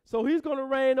 So he's going to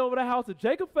reign over the house of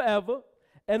Jacob forever.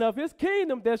 And of his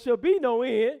kingdom there shall be no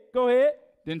end. Go ahead.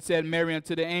 Then said Mary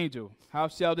unto the angel, How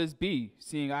shall this be,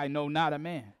 seeing I know not a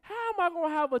man? How am I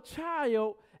going to have a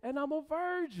child and I'm a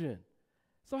virgin?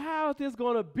 So how is this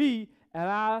going to be, and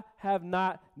I have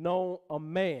not known a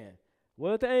man?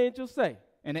 What did the angel say?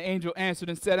 And the angel answered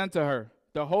and said unto her,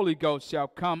 The Holy Ghost shall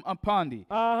come upon thee,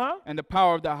 and the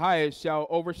power of the highest shall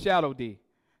overshadow thee.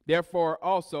 Therefore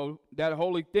also that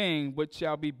holy thing which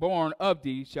shall be born of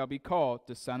thee shall be called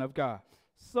the Son of God.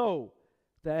 So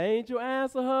the angel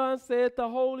answered her and said, The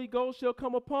Holy Ghost shall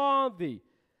come upon thee,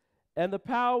 and the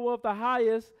power of the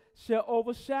highest shall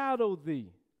overshadow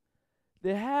thee.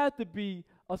 There had to be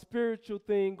a spiritual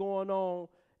thing going on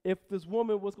if this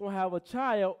woman was going to have a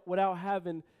child without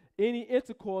having any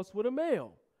intercourse with a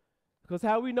male. Because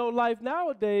how we know life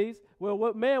nowadays, well,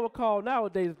 what man would call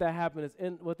nowadays if that happened is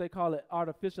in what they call it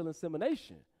artificial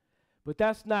insemination. But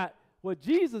that's not what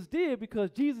Jesus did, because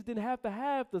Jesus didn't have to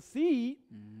have the seed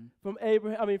from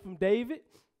David.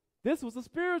 This was a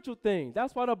spiritual thing.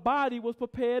 That's why the body was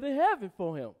prepared in heaven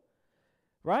for him,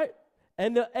 right?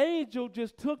 And the angel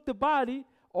just took the body,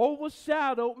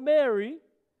 overshadowed Mary,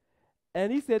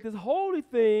 and he said, This holy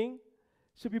thing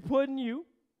shall be put in you,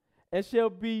 and shall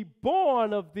be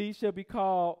born of thee, shall be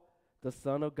called the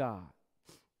Son of God.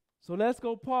 So let's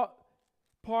go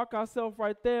park ourselves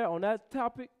right there on that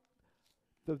topic.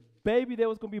 The baby that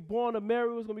was going to be born of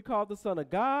Mary was going to be called the Son of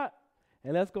God.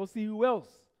 And let's go see who else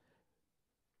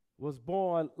was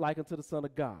born like unto the Son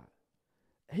of God.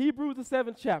 Hebrews, the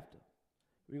 7th chapter.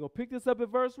 We're going to pick this up at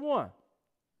verse 1.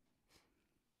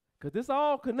 Because this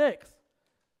all connects.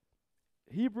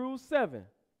 Hebrews 7.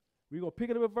 We're going to pick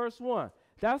it up at verse 1.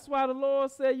 That's why the Lord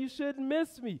said you shouldn't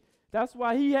miss me. That's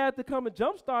why he had to come and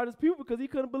jumpstart his people, because he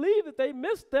couldn't believe that they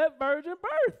missed that virgin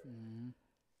birth. Mm-hmm.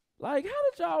 Like, how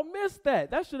did y'all miss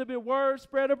that? That should have been word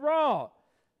spread abroad.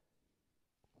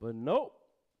 But nope.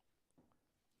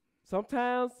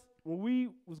 Sometimes when we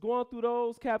was going through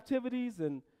those captivities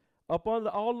and up under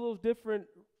all of those different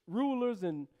rulers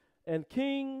and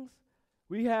kings,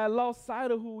 we had lost sight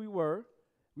of who we were.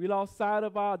 We lost sight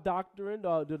of our doctrine,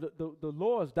 the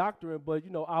Lord's doctrine, but,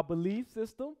 our belief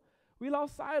system. We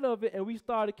lost sight of it, and we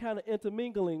started kind of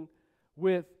intermingling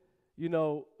with,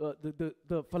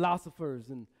 the philosophers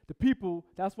and the people.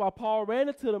 That's why Paul ran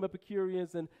into them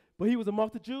Epicureans, but he was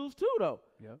amongst the Jews too, though.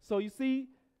 Yep. So you see,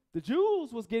 the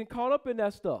Jews was getting caught up in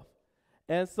that stuff.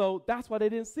 And so that's why they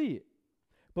didn't see it.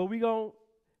 But we going to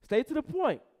stay to the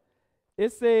point.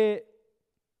 It said,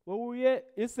 where were we at?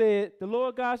 It said, the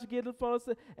Lord God should get in front of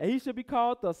us, and he should be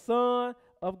called the Son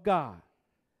of God.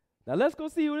 Now let's go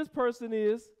see who this person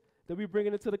is that we're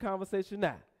bringing into the conversation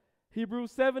now.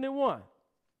 Hebrews 7:1.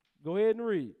 Go ahead and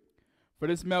read. For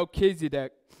this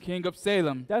Melchizedek, king of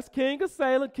Salem. That's king of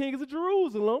Salem, king of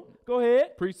Jerusalem. Go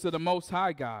ahead. Priest of the Most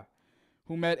High God,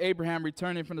 who met Abraham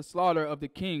returning from the slaughter of the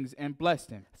kings and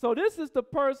blessed him. So this is the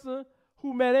person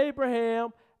who met Abraham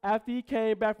after he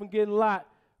came back from getting Lot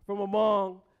from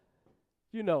among,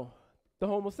 the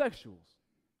homosexuals.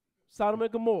 Sodom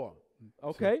and Gomorrah.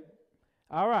 Okay?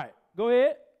 All right. Go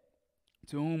ahead.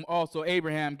 To whom also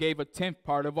Abraham gave a 10th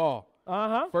part of all.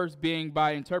 First being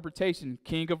by interpretation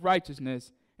king of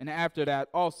righteousness, and after that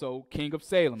also king of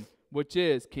Salem, which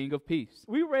is king of peace.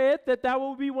 We read that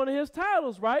would be one of his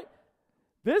titles, right?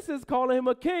 This is calling him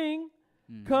a king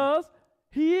because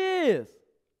he is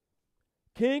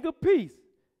king of peace.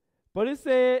 But it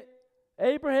said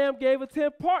Abraham gave a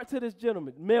 10th part to this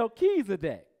gentleman,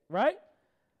 Melchizedek, right?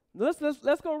 Let's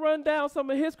go run down some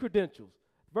of his credentials.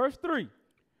 Verse 3.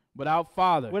 Without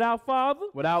father. Without father.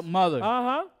 Without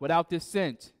mother. Without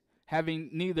descent, having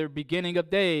neither beginning of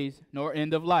days nor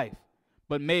end of life,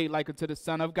 but made like unto the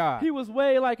Son of God. He was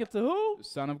made like unto who? The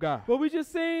Son of God. But we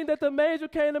just seen that the major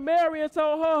came to Mary and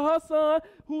told her son,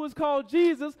 who was called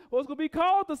Jesus, was going to be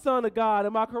called the Son of God.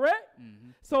 Am I correct?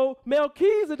 Mm-hmm. So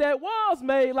Melchizedek was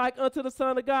made like unto the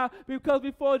Son of God, because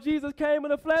before Jesus came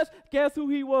in the flesh, guess who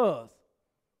he was?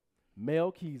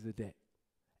 Melchizedek.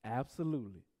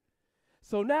 Absolutely.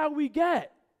 So now we got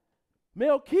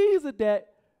Melchizedek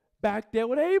back there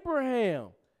with Abraham.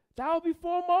 That was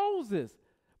before Moses.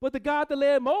 But the God that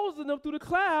led Moses and them through the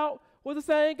cloud was the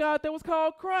same God that was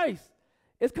called Christ.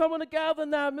 It's coming together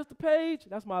now, Mr. Page.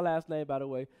 That's my last name, by the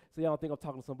way, so y'all don't think I'm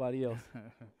talking to somebody else.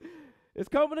 It's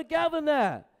coming together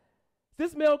now.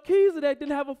 This Melchizedek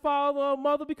didn't have a father or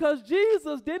mother because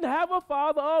Jesus didn't have a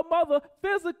father or mother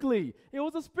physically. It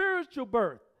was a spiritual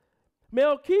birth.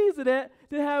 Melchizedek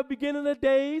didn't have beginning of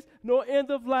days nor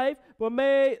end of life, but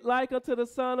made like unto the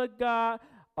Son of God,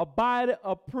 abided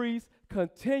a priest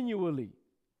continually.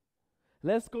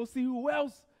 Let's go see who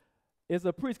else is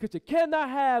a priest, because you cannot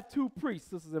have two priests,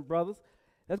 sisters and brothers.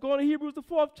 Let's go to Hebrews, the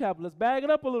 4th chapter. Let's bag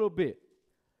it up a little bit.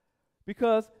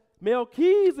 Because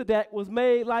Melchizedek was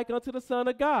made like unto the Son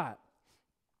of God.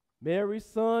 Mary's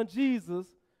son, Jesus,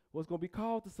 was going to be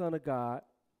called the Son of God,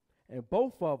 and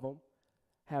both of them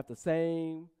have the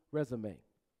same resume.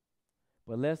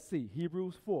 But let's see,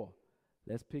 Hebrews 4.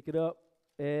 Let's pick it up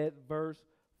at verse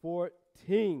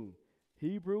 14.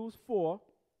 Hebrews 4.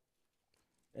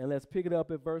 And let's pick it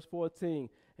up at verse 14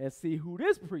 and see who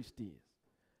this priest is.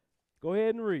 Go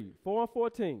ahead and read. 4 and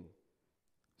 14.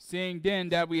 Seeing then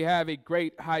that we have a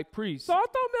great high priest. So I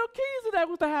thought Melchizedek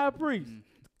was the high priest.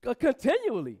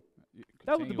 Continually.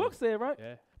 That's what the book said, right?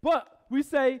 Yeah. But we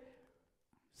say,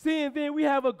 seeing then we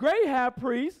have a great high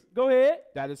priest. Go ahead.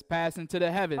 That is passed into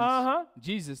the heavens.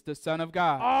 Jesus, the Son of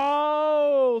God.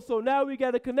 Oh, so now we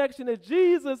got a connection that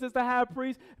Jesus is the high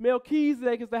priest.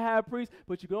 Melchizedek is the high priest,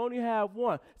 but you can only have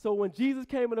one. So when Jesus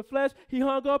came in the flesh, he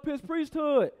hung up his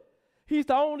priesthood. He's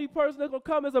the only person that's going to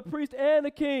come as a priest and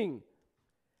a king.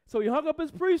 So he hung up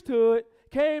his priesthood,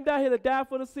 came down here to die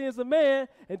for the sins of man,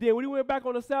 and then when he went back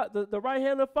on the right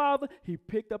hand of the Father, he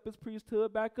picked up his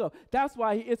priesthood back up. That's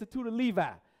why he instituted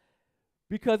Levi,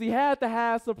 because he had to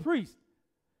have some priests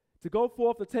to go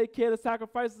forth to take care of the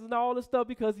sacrifices and all this stuff,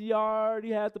 because he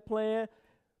already had the plan,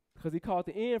 because he called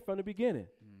the end from the beginning.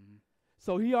 Mm-hmm.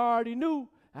 So he already knew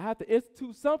I have to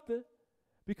institute something,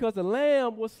 because the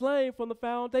lamb was slain from the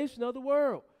foundation of the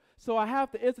world. So I have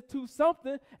to institute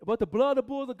something, but the blood of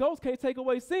bulls and goats can't take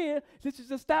away sin. This is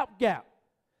a stopgap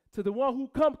to the one who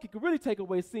comes can really take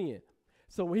away sin.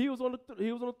 So when he was on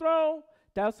the throne,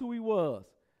 that's who he was.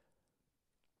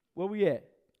 Where we at?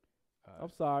 I'm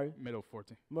sorry. Middle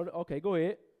 14. Okay, go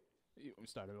ahead. You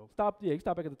start it over. Stop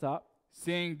back at the top.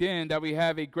 Seeing then that we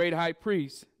have a great high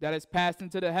priest that has passed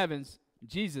into the heavens,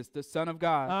 Jesus, the Son of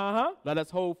God, let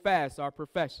us hold fast our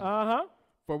profession.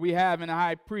 For we have a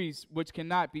high priest which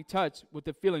cannot be touched with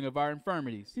the feeling of our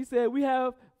infirmities. He said, we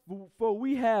have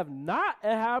not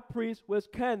a high priest which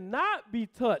cannot be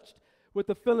touched with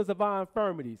the feelings of our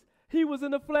infirmities. He was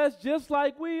in the flesh just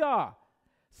like we are.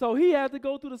 So he had to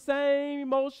go through the same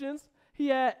emotions. He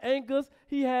had angers.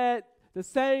 He had the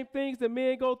same things that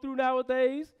men go through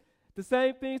nowadays, the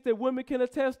same things that women can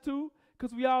attest to,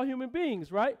 because we all human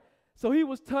beings, right? So he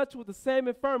was touched with the same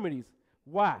infirmities.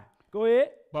 Why? Go ahead.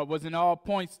 But was in all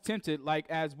points tempted like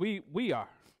as we are,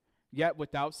 yet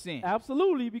without sin.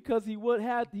 Absolutely, because he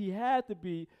had to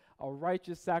be a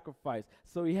righteous sacrifice.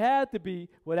 So he had to be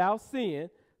without sin.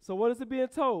 So what is it being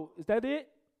told? Is that it?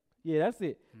 Yeah, that's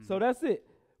it. So that's it.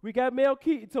 We got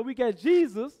Melchizedek. So we got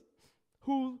Jesus,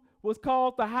 who was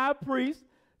called the high priest,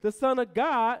 the Son of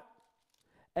God,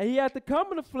 and he had to come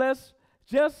in the flesh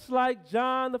just like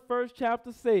John, the 1st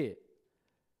chapter, said.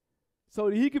 So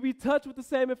that he could be touched with the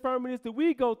same infirmities that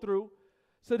we go through,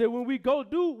 so that when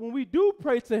we do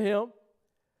pray to him,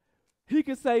 he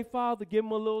can say, Father, give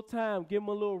him a little time, give him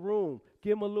a little room,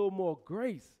 give him a little more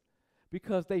grace,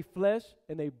 because they flesh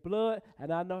and they blood,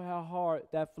 and I know how hard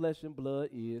that flesh and blood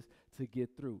is to get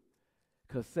through,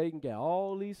 because Satan got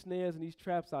all these snares and these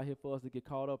traps out here for us to get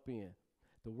caught up in.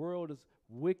 The world is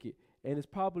wicked, and it's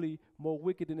probably more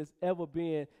wicked than it's ever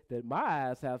been that my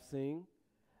eyes have seen.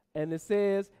 And it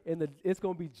says it's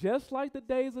going to be just like the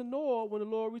days of Noah when the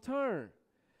Lord returned.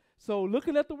 So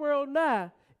looking at the world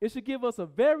now, it should give us a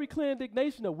very clear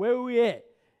indignation of where we're at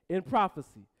in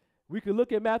prophecy. We could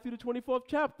look at Matthew the 24th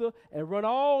chapter and run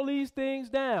all these things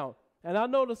down. And I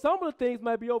know that some of the things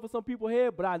might be over some people's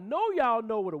head, but I know y'all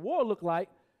know what a war look like.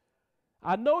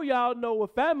 I know y'all know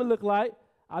what famine look like.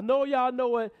 I know y'all know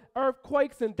what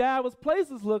earthquakes and diverse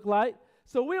places look like.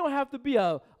 So we don't have to be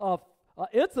a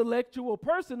intellectual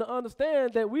person to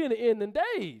understand that we're in the end of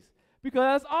days, because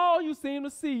that's all you seem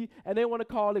to see, and they want to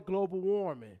call it global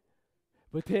warming,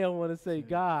 but they don't want to say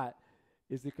God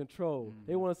is in control.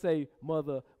 They want to say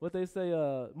mother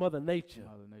nature.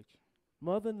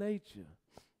 Mother nature.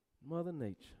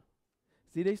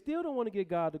 See, they still don't want to give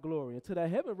God the glory until that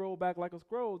heaven roll back like a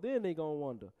scroll. Then they gonna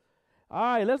wonder. All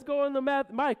right, let's go into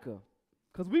Micah,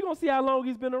 because we're gonna see how long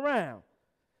he's been around.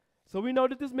 So we know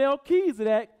that this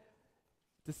Melchizedek,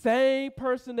 the same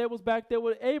person that was back there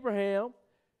with Abraham,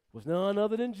 was none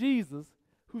other than Jesus,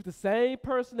 who's the same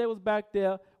person that was back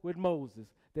there with Moses,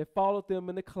 that followed them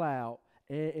in the cloud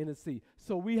and in the sea.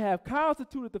 So we have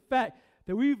constituted the fact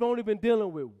that we've only been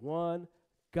dealing with one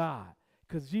God,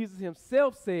 because Jesus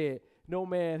himself said, no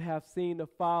man hath seen the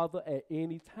Father at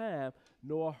any time,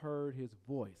 nor heard his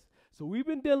voice. So we've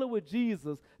been dealing with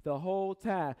Jesus the whole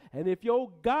time. And if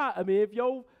your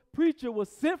preacher was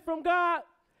sent from God,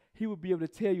 he would be able to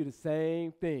tell you the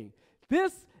same thing.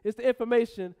 This is the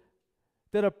information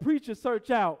that a preacher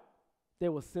search out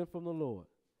that was sent from the Lord.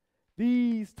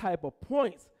 These type of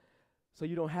points, so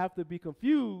you don't have to be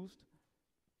confused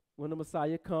when the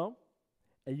Messiah come,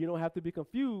 and you don't have to be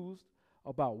confused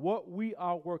about what we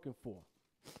are working for.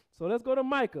 So let's go to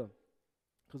Micah,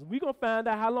 because we're going to find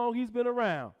out how long he's been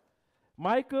around.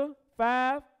 Micah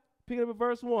 5, pick up at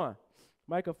verse 1.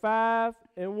 Micah 5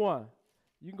 and 1.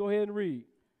 You can go ahead and read.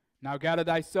 Now gather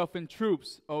thyself in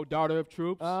troops, O daughter of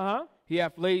troops. He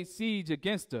hath laid siege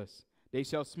against us. They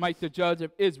shall smite the judge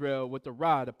of Israel with the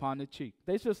rod upon the cheek.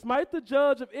 They shall smite the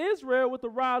judge of Israel with the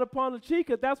rod upon the cheek,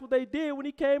 because that's what they did when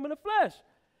he came in the flesh.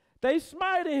 They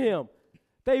smited him.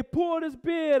 They pulled his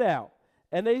beard out.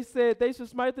 And they said they should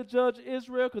smite the judge of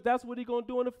Israel, because that's what he's going to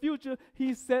do in the future.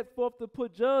 He's set forth to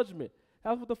put judgment.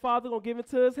 That's what the Father going to give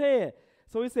into his hand.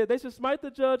 So he said they should smite the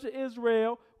judge of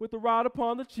Israel with the rod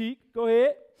upon the cheek. Go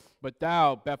ahead. But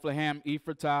thou, Bethlehem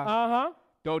Ephratah,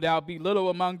 though thou be little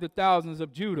among the thousands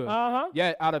of Judah,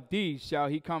 yet out of thee shall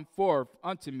he come forth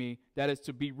unto me, that is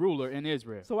to be ruler in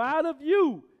Israel. So out of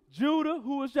you, Judah,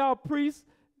 who is your priest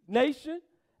nation,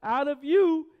 out of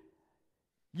you,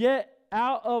 yet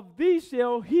out of thee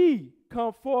shall he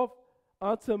come forth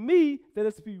unto me, that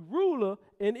is to be ruler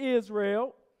in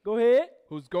Israel. Go ahead.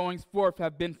 Whose goings forth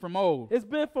have been from old. It's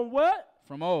been from what?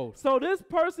 From old. So this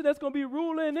person that's going to be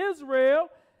ruler in Israel,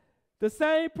 the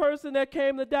same person that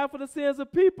came to die for the sins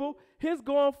of people, his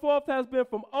going forth has been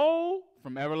from old.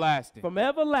 From everlasting. From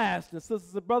everlasting.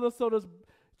 Sisters and brothers, so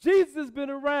Jesus has been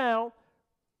around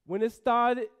when it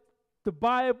started, the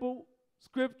Bible,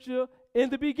 scripture, in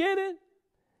the beginning.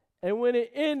 And when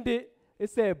it ended, it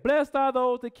said, blessed are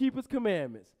those that keep his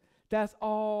commandments. That's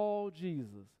all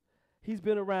Jesus. He's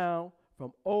been around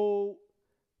from old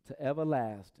to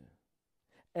everlasting.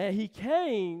 And he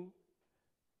came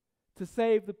to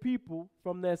save the people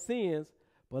from their sins.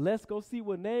 But let's go see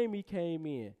what name he came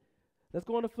in. Let's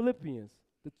go into Philippians,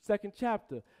 the 2nd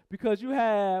chapter. Because you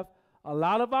have a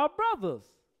lot of our brothers,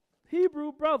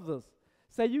 Hebrew brothers,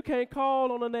 say you can't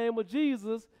call on the name of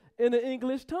Jesus in the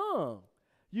English tongue.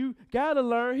 You got to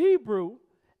learn Hebrew,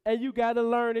 and you got to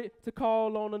learn it to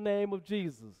call on the name of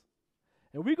Jesus.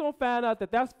 And we're going to find out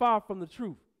that that's far from the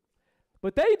truth.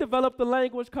 But they developed a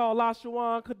language called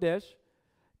Lashawan Kadesh,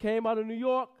 came out of New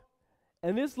York,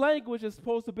 and this language is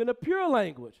supposed to have been a pure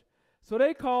language. So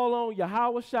they call on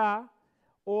Yahweh Shai,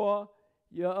 or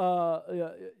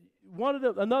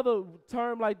another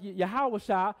term like Yahweh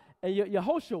Shai and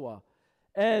Yehoshua.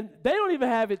 And they don't even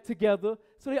have it together,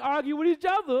 so they argue with each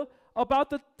other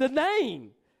about the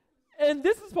name. And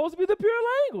this is supposed to be the pure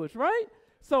language, right?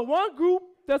 So one group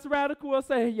that's radical will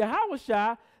say Yahweh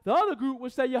Shai, the other group will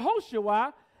say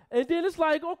Yehoshua, and then it's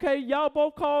like, okay, y'all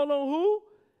both call on who?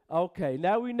 Okay,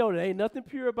 now we know there ain't nothing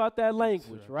pure about that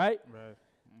language, right? Right.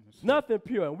 Nothing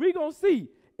pure. And we're going to see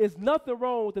it's nothing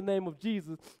wrong with the name of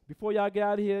Jesus. Before y'all get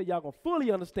out of here, y'all going to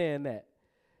fully understand that.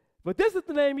 But this is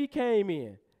the name he came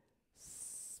in.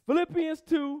 Philippians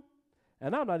 2,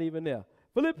 and I'm not even there.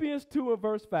 Philippians 2 and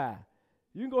verse 5.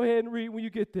 You can go ahead and read when you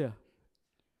get there.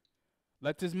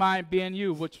 Let this mind be in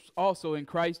you, which was also in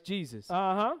Christ Jesus,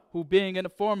 who being in the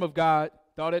form of God,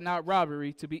 thought it not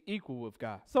robbery to be equal with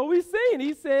God. So we seen,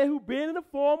 he said, who being in the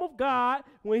form of God,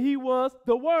 when he was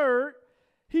the Word,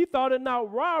 he thought it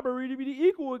not robbery to be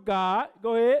equal with God.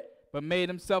 Go ahead. But made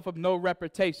himself of no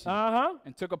reputation,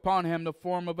 and took upon him the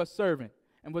form of a servant,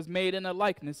 and was made in the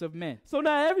likeness of men. So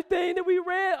now everything that we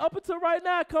read up until right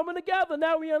now coming together.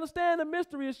 Now we understand the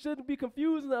mystery. It shouldn't be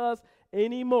confusing to us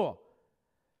anymore.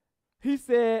 He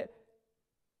said,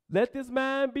 let this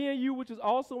mind be in you, which is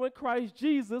also in Christ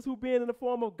Jesus, who being in the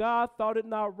form of God, thought it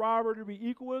not robbery to be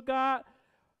equal with God,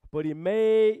 but he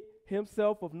made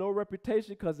himself of no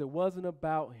reputation because it wasn't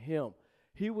about him.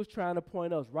 He was trying to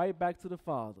point us right back to the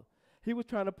Father. He was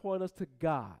trying to point us to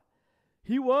God.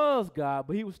 He was God,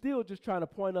 but he was still just trying to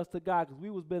point us to God because we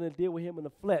was going to deal with him in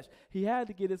the flesh. He had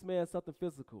to get this man something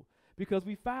physical because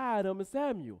we fired him in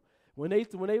Samuel. When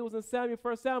they was in Samuel,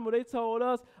 1 Samuel, they told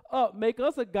us, make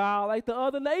us a God like the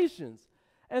other nations.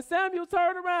 And Samuel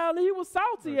turned around and he was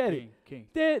salty at it. King.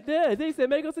 They said,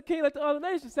 make us a king like the other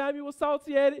nations. Samuel was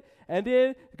salty at it. And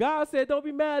then God said, don't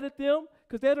be mad at them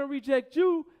because they don't reject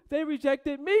you. They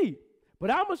rejected me. But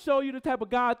I'm going to show you the type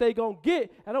of God they going to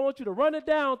get, and I want you to run it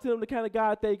down to them, the kind of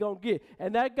God they going to get.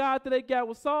 And that God that they got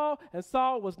was Saul, and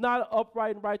Saul was not an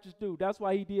upright and righteous dude. That's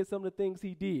why he did some of the things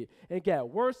he did and got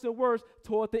worse and worse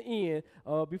toward the end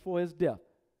before his death.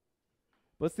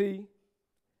 But see,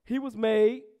 he was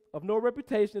made of no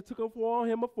reputation. It took upon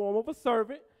him a form of a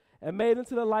servant and made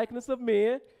into the likeness of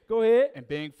men. Go ahead. And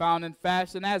being found in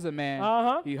fashion as a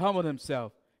man, he humbled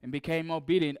himself and became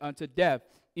obedient unto death,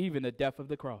 even the death of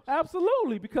the cross.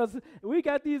 Absolutely, because we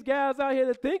got these guys out here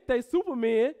that think they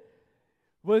Superman.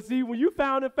 But see, when you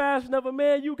found in fashion of a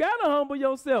man, you got to humble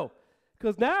yourself.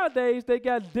 Because nowadays, they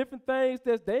got different things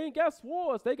that they ain't got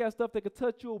swords. They got stuff that can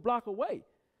touch you a block away.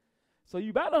 So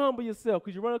you better humble yourself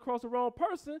because you run across the wrong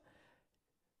person.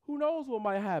 Who knows what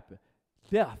might happen?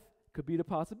 Death could be the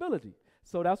possibility.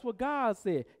 So that's what God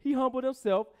said. He humbled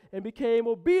himself and became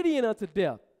obedient unto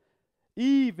death,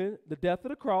 even the death of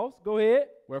the cross. Go ahead.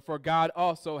 Wherefore God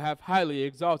also hath highly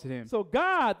exalted him. So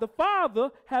God, the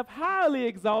Father, have highly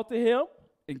exalted him.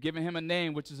 And given him a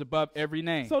name which is above every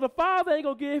name. So the Father ain't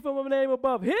going to give him a name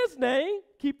above his name.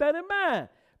 Keep that in mind.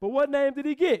 But what name did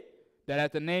he get? That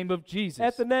at the name of Jesus.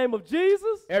 At the name of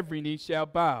Jesus. Every knee shall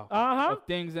bow. Of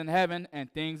things in heaven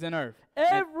and things in earth.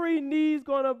 Every knee's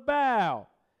going to bow.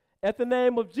 At the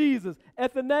name of Jesus,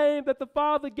 at the name that the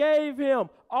Father gave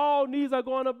him, all knees are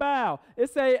going to bow.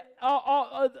 It say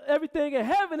everything in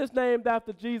heaven is named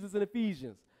after Jesus in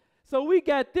Ephesians. So we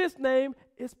got this name.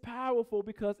 It's powerful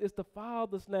because it's the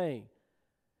Father's name.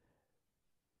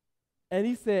 And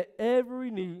he said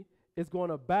every knee is going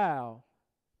to bow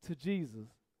to Jesus,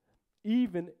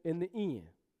 even in the end,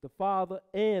 the Father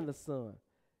and the Son.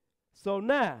 So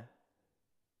now,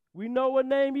 we know what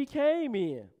name he came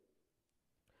in.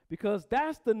 Because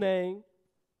that's the name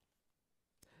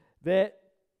that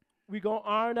we're going to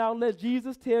iron out and let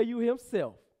Jesus tell you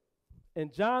himself.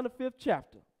 In John the 5th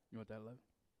chapter. You want that 11?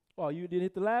 Oh, you didn't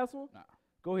hit the last one? Nah.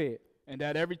 Go ahead. And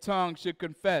that every tongue should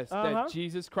confess that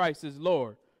Jesus Christ is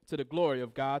Lord, to the glory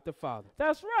of God the Father.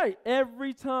 That's right.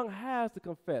 Every tongue has to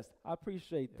confess. I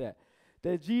appreciate that.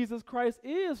 That Jesus Christ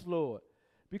is Lord.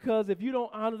 Because if you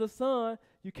don't honor the Son,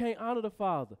 you can't honor the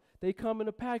Father. They come in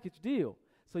a package deal.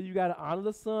 So you got to honor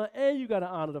the Son and you got to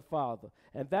honor the Father.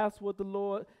 And that's what the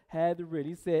Lord had to read.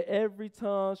 He said every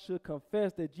tongue should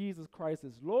confess that Jesus Christ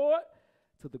is Lord,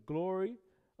 to the glory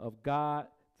of God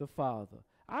the Father.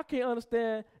 I can't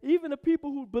understand, even the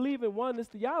people who believe in oneness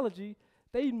theology,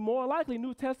 they more likely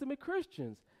New Testament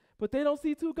Christians. But they don't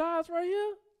see two gods right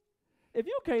here. If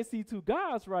you can't see two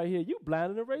gods right here, you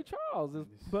blinded to Ray Charles, as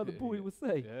Brother Buie would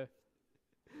say. Yeah.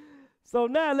 So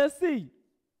now let's see.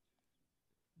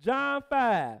 John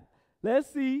 5.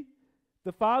 Let's see.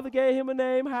 The Father gave him a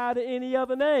name higher than any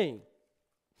other name.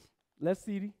 Let's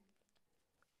see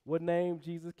what name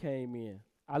Jesus came in.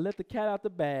 I let the cat out the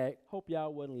bag. Hope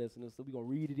y'all wasn't listening, so we're going to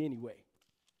read it anyway.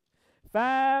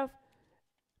 5.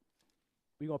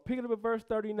 We're going to pick it up at verse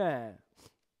 39.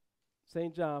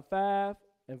 St. John 5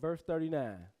 and verse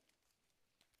 39.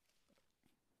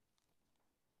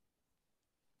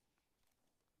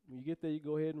 When you get there, you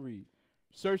go ahead and read.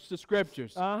 Search the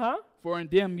scriptures, for in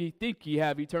them ye think ye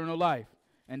have eternal life,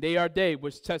 and they are they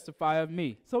which testify of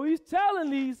me. So he's telling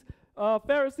these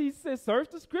Pharisees, says, search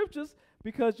the scriptures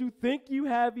because you think you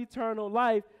have eternal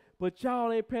life, but y'all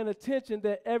ain't paying attention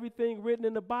that everything written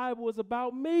in the Bible is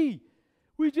about me.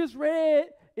 We just read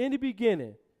in the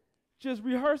beginning, just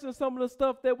rehearsing some of the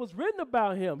stuff that was written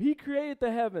about him. He created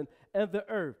the heaven and the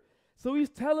earth. So he's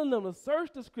telling them to search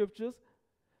the scriptures,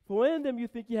 for in them you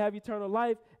think you have eternal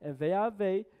life, and they are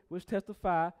they which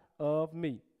testify of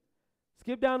me.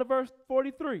 Skip down to verse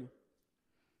 43.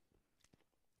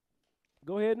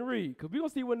 Go ahead and read, because we're going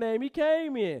to see what name he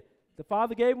came in. The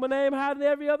Father gave him a name higher than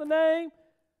every other name.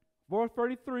 Verse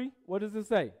 33, what does it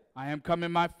say? I am come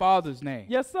in my Father's name.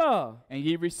 Yes, sir. And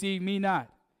ye receive me not.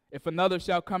 If another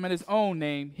shall come in his own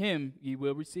name, him ye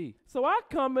will receive. So I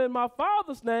come in my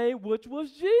Father's name, which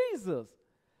was Jesus.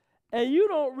 And you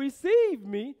don't receive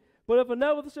me, but if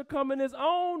another shall come in his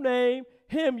own name,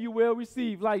 him you will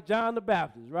receive, like John the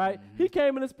Baptist, right? He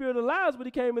came in the spirit of lies, but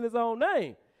he came in his own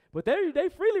name. But they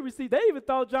freely received. They even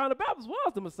thought John the Baptist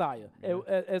was the Messiah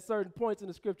at certain points in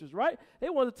the scriptures, right? They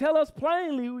wanted to tell us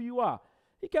plainly who you are.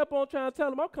 He kept on trying to tell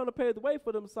them, I'm coming to pave the way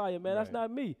for the Messiah, man. Right. That's not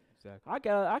me.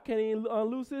 Exactly. I can't even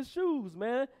unloose his shoes,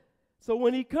 man. So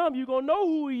when he come, you're going to know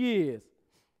who he is.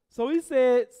 So he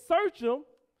said, search him.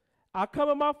 I come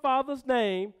in my Father's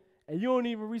name, and you don't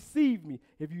even receive me.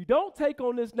 If you don't take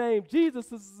on this name, Jesus,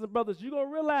 sisters and brothers, you're going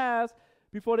to realize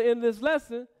before the end of this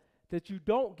lesson that you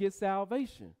don't get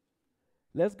salvation.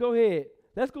 Let's go ahead.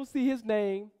 Let's go see his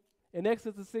name in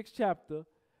Exodus the 6th chapter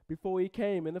before he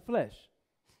came in the flesh.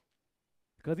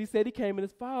 Because he said he came in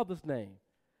his Father's name.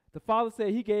 The Father said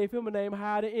he gave him a name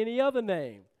higher than any other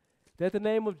name. That the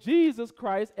name of Jesus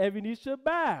Christ, every knee should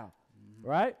bow.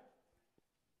 Right?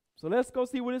 So let's go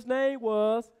see what his name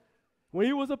was when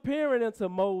he was appearing unto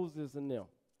Moses and them.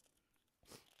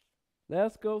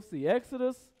 Let's go see.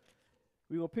 Exodus,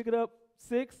 we're going to pick it up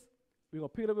 6. We're going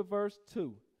to pick it up at verse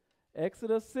 2.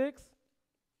 Exodus 6,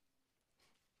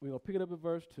 we're going to pick it up at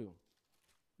verse 2.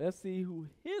 Let's see who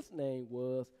his name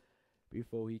was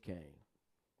before he came.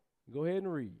 Go ahead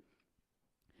and read.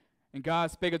 And God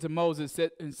spake unto Moses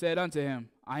and said unto him,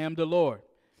 I am the Lord.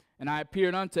 And I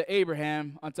appeared unto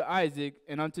Abraham, unto Isaac,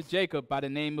 and unto Jacob by the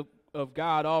name of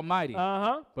God Almighty.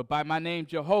 But by my name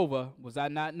Jehovah was I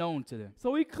not known to them.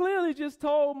 So he clearly just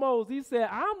told Moses, he said,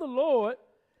 I'm the Lord,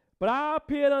 but I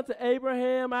appeared unto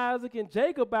Abraham, Isaac, and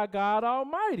Jacob by God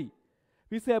Almighty.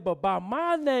 He said, but by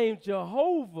my name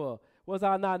Jehovah was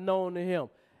I not known to him.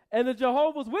 And the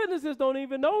Jehovah's Witnesses don't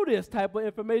even know this type of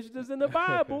information that's in the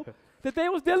Bible, that they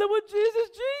was dealing with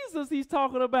Jesus he's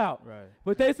talking about. Right.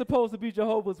 But they supposed to be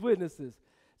Jehovah's Witnesses.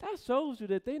 That shows you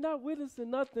that they not witnessing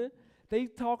nothing. They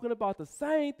talking about the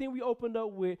same thing we opened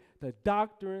up with, the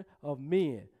doctrine of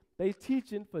men. They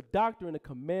teaching for doctrine the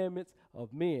commandments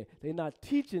of men. They not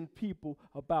teaching people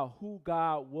about who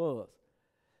God was.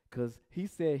 Because he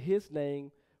said his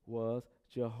name was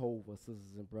Jehovah,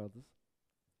 sisters and brothers.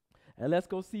 And let's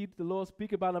go see the Lord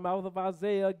speak about the mouth of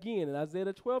Isaiah again in Isaiah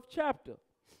the 12th chapter.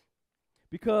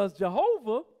 Because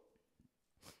Jehovah,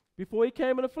 before he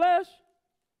came in the flesh,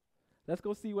 let's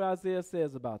go see what Isaiah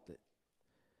says about that.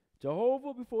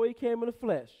 Jehovah before he came in the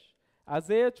flesh.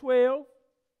 Isaiah 12.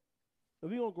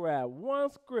 We're going to grab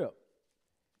one script.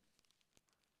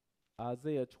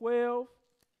 Isaiah 12.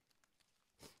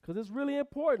 Because it's really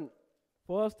important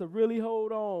for us to really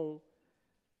hold on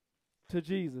to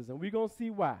Jesus. And we're going to see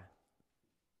why.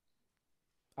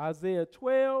 Isaiah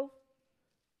 12.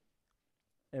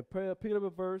 and pick it up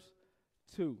at verse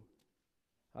 2.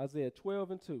 Isaiah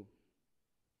 12 and 2.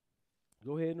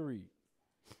 Go ahead and read.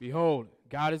 Behold,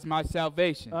 God is my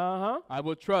salvation. I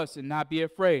will trust and not be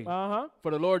afraid.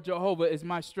 For the Lord Jehovah is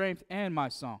my strength and my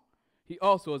song. He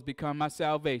also has become my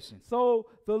salvation. So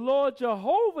the Lord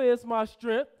Jehovah is my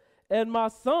strength and my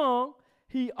song.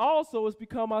 He also has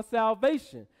become my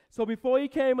salvation. So before he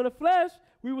came in the flesh,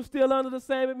 we were still under the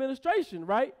same administration,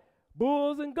 right?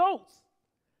 Bulls and goats.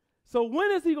 So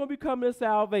when is he going to become this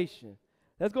salvation?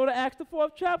 Let's go to Acts the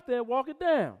 4th chapter and walk it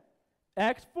down.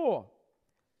 Acts 4.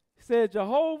 He said,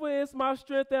 Jehovah is my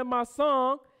strength and my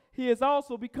song. He has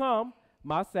also become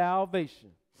my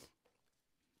salvation.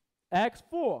 Acts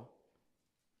 4.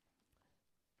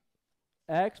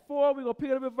 Acts 4, we're going to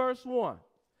pick it up at verse 1.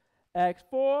 Acts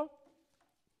 4,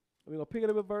 we're going to pick it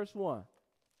up at verse 1.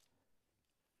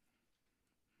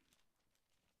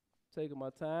 Taking my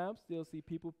time, still see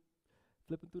people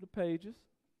flipping through the pages.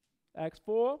 Acts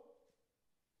 4,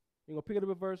 you're going to pick it up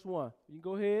at verse 1. You can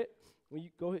go ahead. When you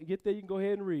get there, you can go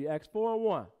ahead and read. Acts 4 and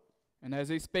 1. And as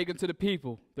they spake unto the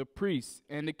people, the priests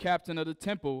and the captain of the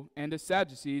temple and the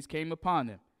Sadducees came upon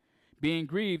them, being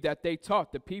grieved that they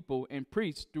taught the people and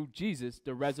preached through Jesus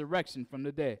the resurrection from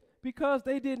the dead. Because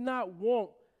they did not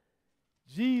want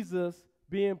Jesus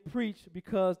being preached,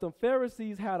 because the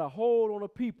Pharisees had a hold on the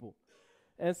people.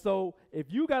 And so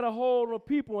if you got a hold on the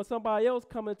people and somebody else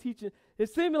coming and teaching, it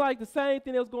seemed like the same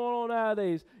thing that was going on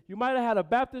nowadays. You might have had a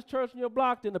Baptist church in your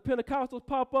block, then the Pentecostals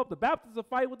pop up. The Baptists will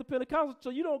fight with the Pentecostals, so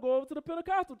you don't go over to the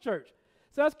Pentecostal church.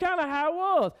 So that's kind of how it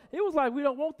was. It was like, we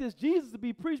don't want this Jesus to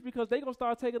be preached because they're going to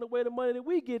start taking away the money that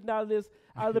we getting out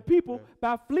of the people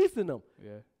by fleecing them.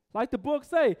 Yeah. Like the book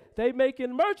say, they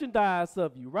making merchandise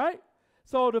of you, right?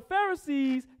 So the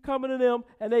Pharisees coming to them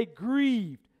and they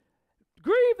grieved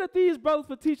that these brothers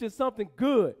were teaching something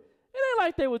good. It ain't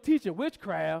like they were teaching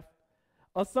witchcraft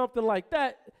or something like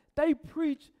that. They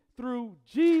preached through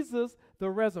Jesus, the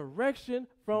resurrection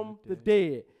from the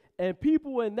dead. And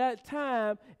people in that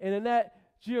time and in that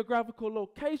geographical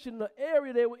location, the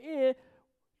area they were in,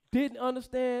 didn't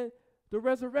understand the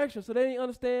resurrection. So they didn't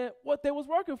understand what they was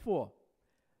working for.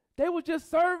 They were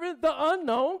just serving the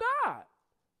unknown God.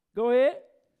 Go ahead.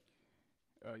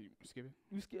 You skip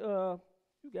it?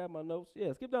 You got my notes.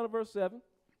 Yeah, skip down to verse 7.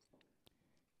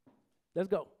 Let's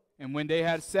go. And when they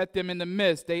had set them in the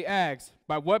midst, they asked,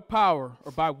 by what power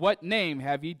or by what name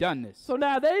have ye done this? So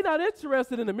now they not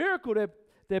interested in the miracle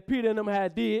that Peter and them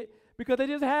had did, because they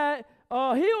just had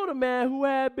healed a man who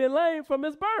had been lame from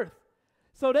his birth.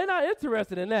 So they're not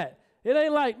interested in that. It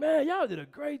ain't like, man, y'all did a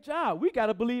great job. We got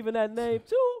to believe in that name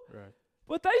too. Right.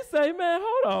 But they say, man,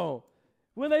 hold on.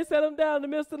 When they set them down in the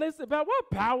midst, and they said, about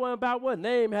what power and about what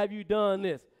name have you done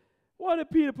this? What did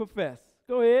Peter profess?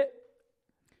 Go ahead.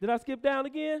 Did I skip down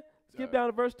again? Skip down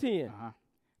to verse 10.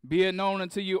 Be it known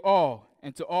unto you all,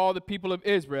 and to all the people of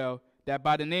Israel, that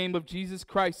by the name of Jesus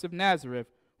Christ of Nazareth,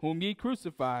 whom ye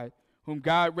crucified, whom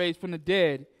God raised from the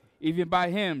dead, even by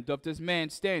him doth this man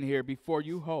stand here before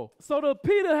you whole. So the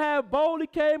Peter had boldly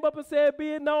came up and said,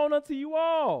 be it known unto you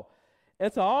all,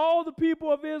 and to all the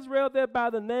people of Israel, that by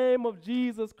the name of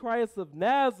Jesus Christ of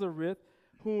Nazareth,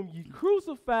 whom ye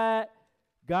crucified,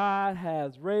 God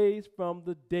has raised from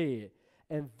the dead.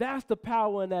 And that's the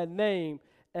power in that name,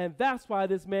 and that's why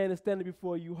this man is standing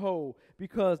before you whole,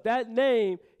 because that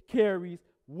name carries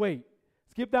weight.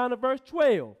 Skip down to verse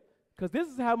 12, because this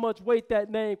is how much weight that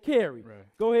name carries. Right.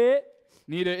 Go ahead.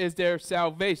 Neither is there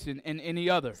salvation in any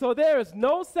other. So there is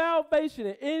no salvation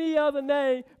in any other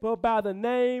name but by the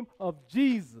name of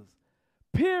Jesus,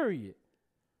 period.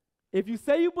 If you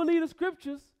say you believe the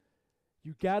scriptures,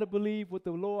 you got to believe what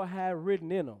the Lord had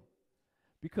written in them,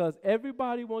 because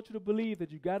everybody wants you to believe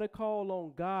that you got to call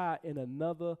on God in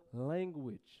another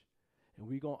language, and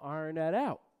we're going to iron that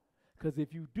out. Because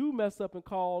if you do mess up and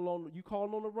call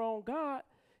on the wrong God,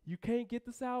 you can't get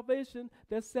the salvation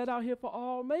that's set out here for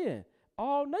all men,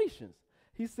 all nations.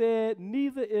 He said,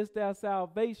 neither is there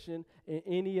salvation in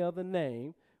any other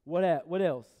name. What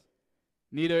else?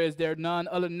 Neither is there none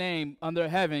other name under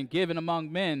heaven given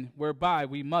among men whereby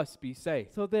we must be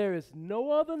saved. So there is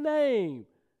no other name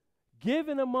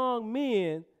given among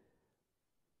men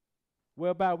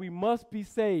whereby we must be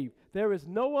saved. There is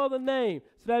no other name.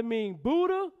 So that means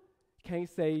Buddha can't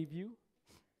save you.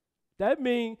 That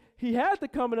means he had to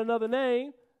come in another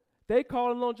name. They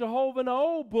called him on Jehovah in the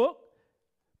old book.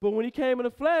 But when he came in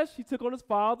the flesh, he took on his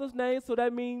father's name. So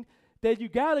that means that you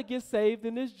got to get saved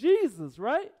in this Jesus,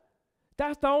 right?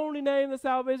 That's the only name that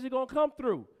salvation is going to come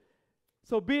through.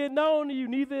 So be it known to you,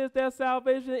 neither is there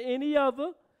salvation in any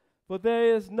other, for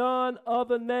there is none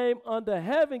other name under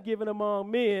heaven given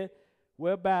among men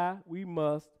whereby we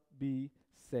must be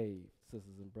saved,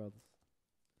 sisters and brothers.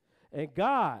 And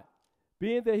God,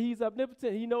 being that he's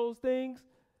omnipotent, he knows things.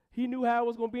 He knew how it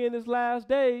was going to be in his last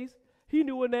days. He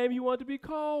knew a name he wanted to be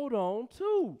called on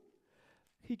too.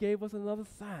 He gave us another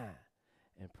sign.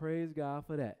 And praise God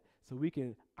for that. So we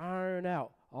can iron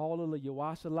out all of the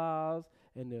Yawashalas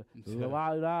and the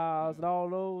Lawadas and all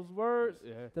those words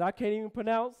that I can't even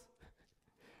pronounce.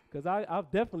 Because I've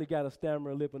definitely got a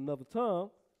stammering lip and another tongue.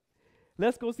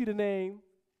 Let's go see the name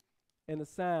and the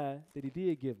sign that he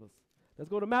did give us. Let's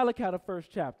go to Malachi, the 1st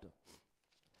chapter.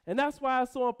 And that's why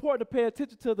it's so important to pay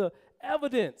attention to the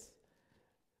evidence.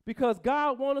 Because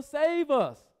God wants to save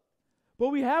us. But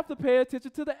we have to pay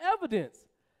attention to the evidence.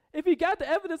 If he got the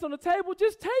evidence on the table,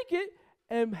 just take it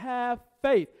and have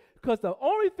faith. Because the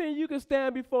only thing you can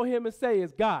stand before him and say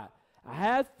is, God, I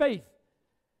had faith.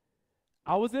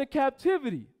 I was in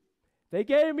captivity. They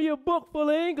gave me a book full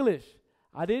of English.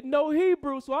 I didn't know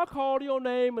Hebrew, so I called your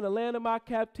name in the land of my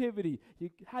captivity.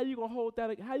 How you gonna hold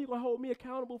that? How you gonna hold me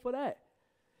accountable for that?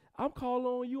 I'm calling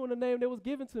on you in the name that was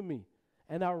given to me.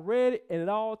 And I read it, and it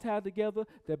all tied together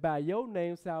that by your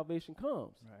name salvation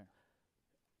comes. Right.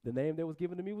 The name that was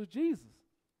given to me was Jesus.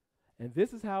 And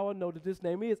this is how I know that this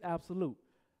name is absolute.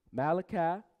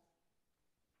 Malachi,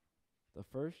 the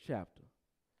 1st chapter.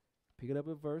 Pick it up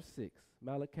at verse 6.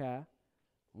 Malachi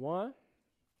 1,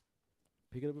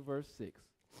 pick it up at verse 6.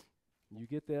 When you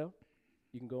get there,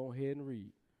 you can go ahead and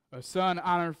read. A son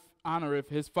honoreth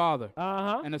his father,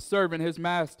 and a servant his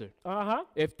master.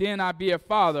 If then I be a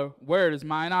father, where is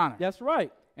mine honor? That's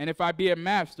right. And if I be a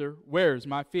master, where is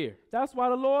my fear? That's why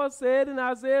the Lord said in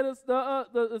Isaiah,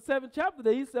 the 7th chapter,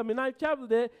 that 9th chapter,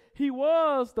 that he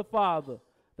was the Father,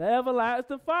 the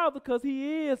everlasting Father, because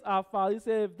he is our Father. He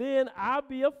said, if then I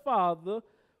be a father,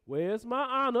 where is my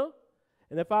honor?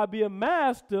 And if I be a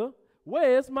master,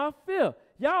 where is my fear?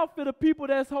 Y'all fear the people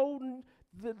that's holding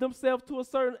themselves to a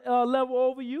certain level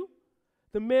over you.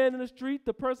 The man in the street,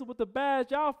 the person with the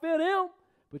badge, y'all fear them,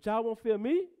 but y'all won't fear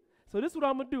me. So this is what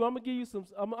I'm gonna do. I'm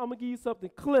gonna give you something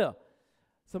clear,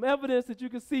 some evidence that you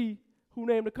can see who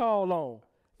name to call on.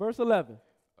 Verse 11.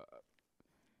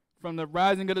 From the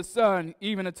rising of the sun,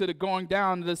 even unto the going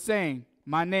down of the same,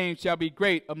 my name shall be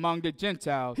great among the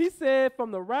Gentiles. He said,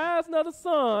 from the rising of the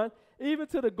sun, even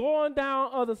to the going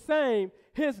down of the same,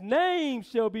 his name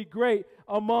shall be great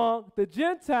among the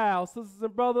Gentiles, sisters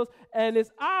and brothers. And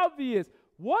it's obvious.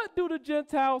 What do the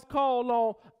Gentiles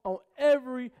call on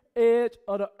every edge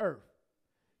of the earth?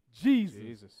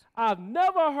 Jesus. I've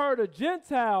never heard a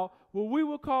Gentile, what we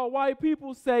would call white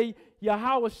people, say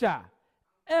Yahawashai,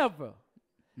 ever.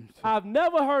 I've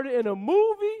never heard it in a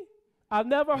movie. I've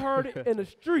never heard it in the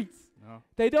streets. No.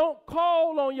 They don't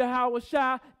call on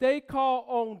Yahawashai. They call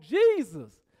on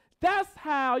Jesus. That's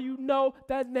how you know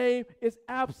that name is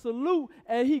absolute.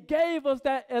 And he gave us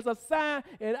that as a sign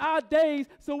in our days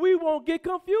so we won't get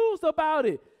confused about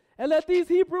it. And let these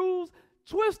Hebrews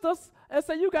twist us and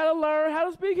say you got to learn how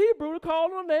to speak Hebrew to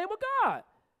call on the name of God.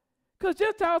 Because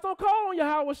Gentiles don't call on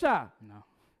Yahawashai. No.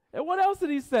 And what else did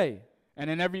he say? And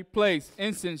in every place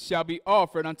incense shall be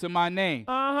offered unto my name,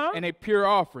 and a pure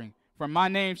offering. For my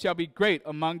name shall be great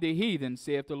among the heathen,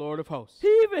 saith the Lord of hosts. He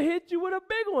even hit you with a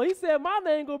big one. He said, my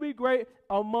name going to be great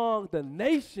among the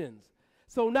nations.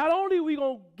 So not only we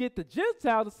going to get the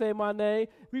Gentiles to say my name,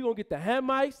 we going to get the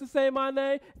Hamites to say my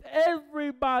name.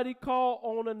 Everybody call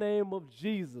on the name of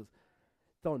Jesus.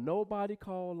 Don't nobody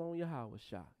call on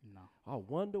Yahawashai. No. I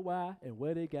wonder why and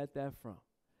where they got that from.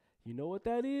 You know what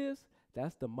that is?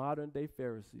 That's the modern day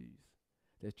Pharisees.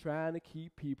 They're trying to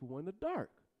keep people in the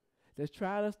dark. They're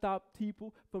trying to stop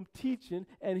people from teaching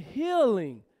and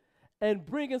healing and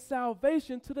bringing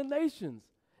salvation to the nations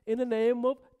in the name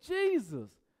of Jesus.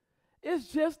 It's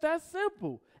just that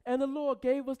simple. And the Lord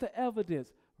gave us the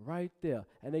evidence right there.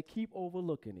 And they keep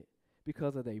overlooking it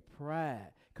because of their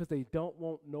pride, because they don't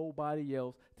want nobody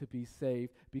else to be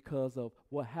saved because of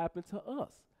what happened to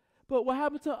us. But what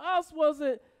happened to us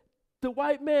wasn't the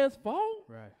white man's fault.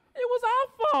 Right. It was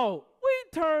our fault.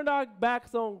 We turned our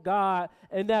backs on God,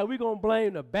 and now we're going to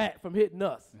blame the bat from hitting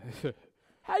us.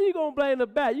 How you going to blame the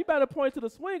bat? You better point to the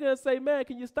swinger and say, man,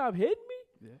 can you stop hitting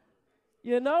me?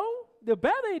 Yeah. You know, the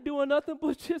bat ain't doing nothing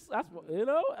but just, you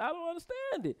know, I don't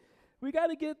understand it. We got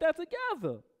to get that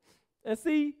together. And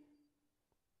see,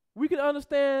 we can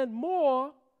understand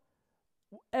more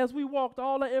as we walked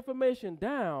all that information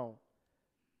down.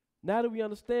 Now that we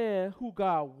understand who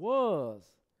God was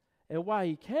and why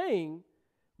he came,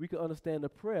 we can understand the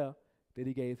prayer that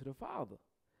he gave to the Father.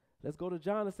 Let's go to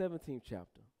John the 17th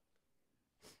chapter.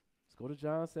 Let's go to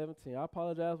John 17. I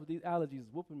apologize for these allergies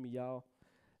whooping me, y'all.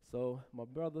 So my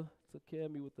brother took care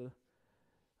of me with the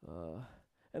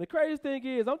And the craziest thing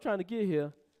is, I'm trying to get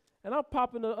here, and I'm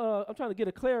trying to get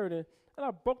a Claritin, and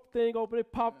I broke the thing open,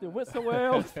 it popped and went somewhere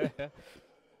else. And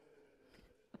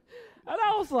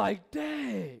I was like,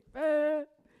 dang, man,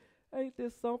 ain't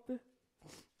this something?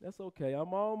 That's okay.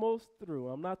 I'm almost through.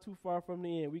 I'm not too far from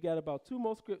the end. We got about three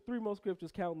more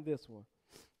scriptures counting this one.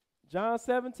 John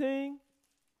 17.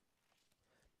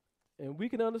 And we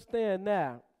can understand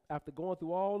now, after going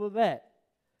through all of that,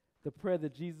 the prayer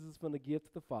that Jesus is going to give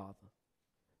to the Father.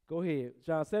 Go ahead.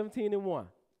 John 17 and 1.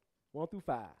 1 through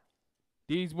 5.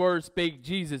 These words spake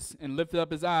Jesus, and lifted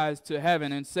up his eyes to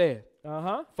heaven, and said,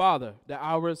 Father, the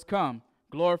hour is come.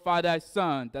 Glorify thy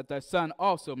Son, that thy Son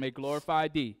also may glorify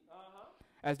thee.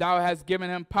 As thou hast given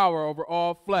him power over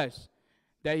all flesh,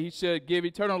 that he should give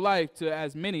eternal life to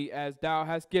as many as thou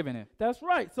hast given him. That's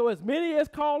right. So as many as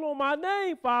call on my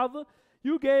name, Father,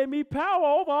 you gave me power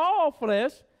over all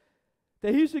flesh,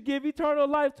 that he should give eternal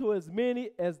life to as many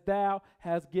as thou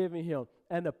hast given him.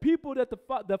 And the people that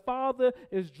the Father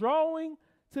is drawing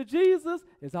to Jesus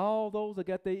is all those that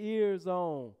got their ears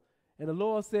on. And the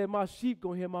Lord said, my sheep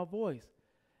gonna hear my voice.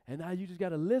 And now you just got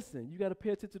to listen. You got to pay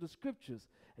attention to the scriptures.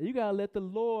 And you got to let the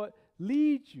Lord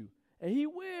lead you. And he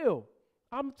will.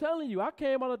 I'm telling you, I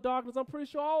came out of darkness. I'm pretty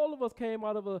sure all of us came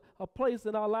out of a place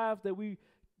in our lives that we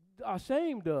are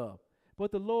ashamed of.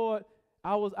 But the Lord,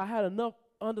 I had enough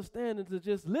understanding to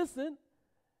just listen.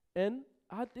 And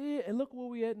I did. And look where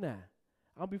we at now.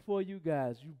 I'm before you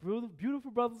guys, you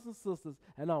beautiful brothers and sisters,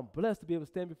 and I'm blessed to be able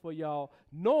to stand before y'all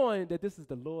knowing that this is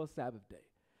the Lord's Sabbath day.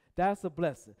 That's a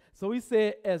blessing. So he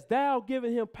said, as thou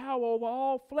giving him power over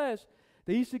all flesh,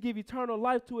 that he should give eternal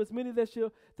life to as many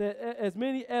as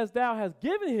many as thou hast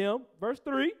given him. Verse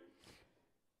 3.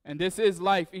 And this is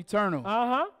life eternal,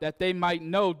 that they might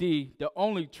know thee, the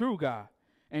only true God,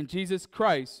 and Jesus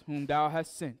Christ, whom thou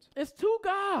hast sent. It's two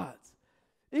gods.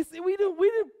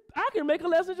 I can make a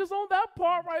lesson just on that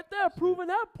part right there, proving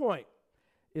that point.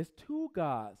 It's two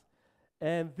gods.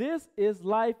 And this is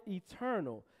life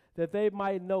eternal, that they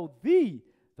might know thee,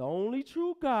 the only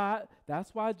true God.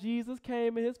 That's why Jesus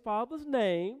came in his Father's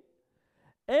name.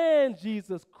 And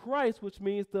Jesus Christ, which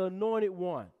means the anointed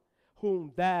one,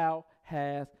 whom thou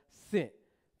hast sent.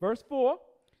 Verse 4.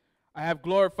 I have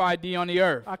glorified thee on the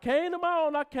earth. I came to my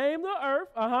own. I came to earth.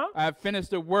 I have finished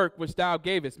the work which thou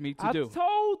gavest me to do. I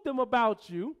told them about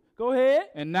you. Go ahead.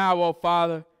 And now, O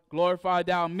Father, glorify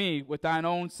thou me with thine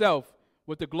own self,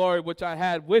 with the glory which I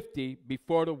had with thee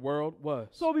before the world was.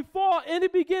 So before any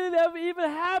beginning ever even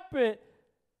happened,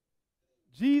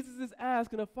 Jesus is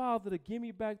asking the Father to give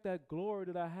me back that glory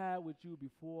that I had with you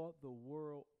before the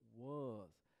world was.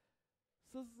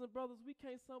 Sisters and brothers, we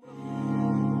can't sum it up.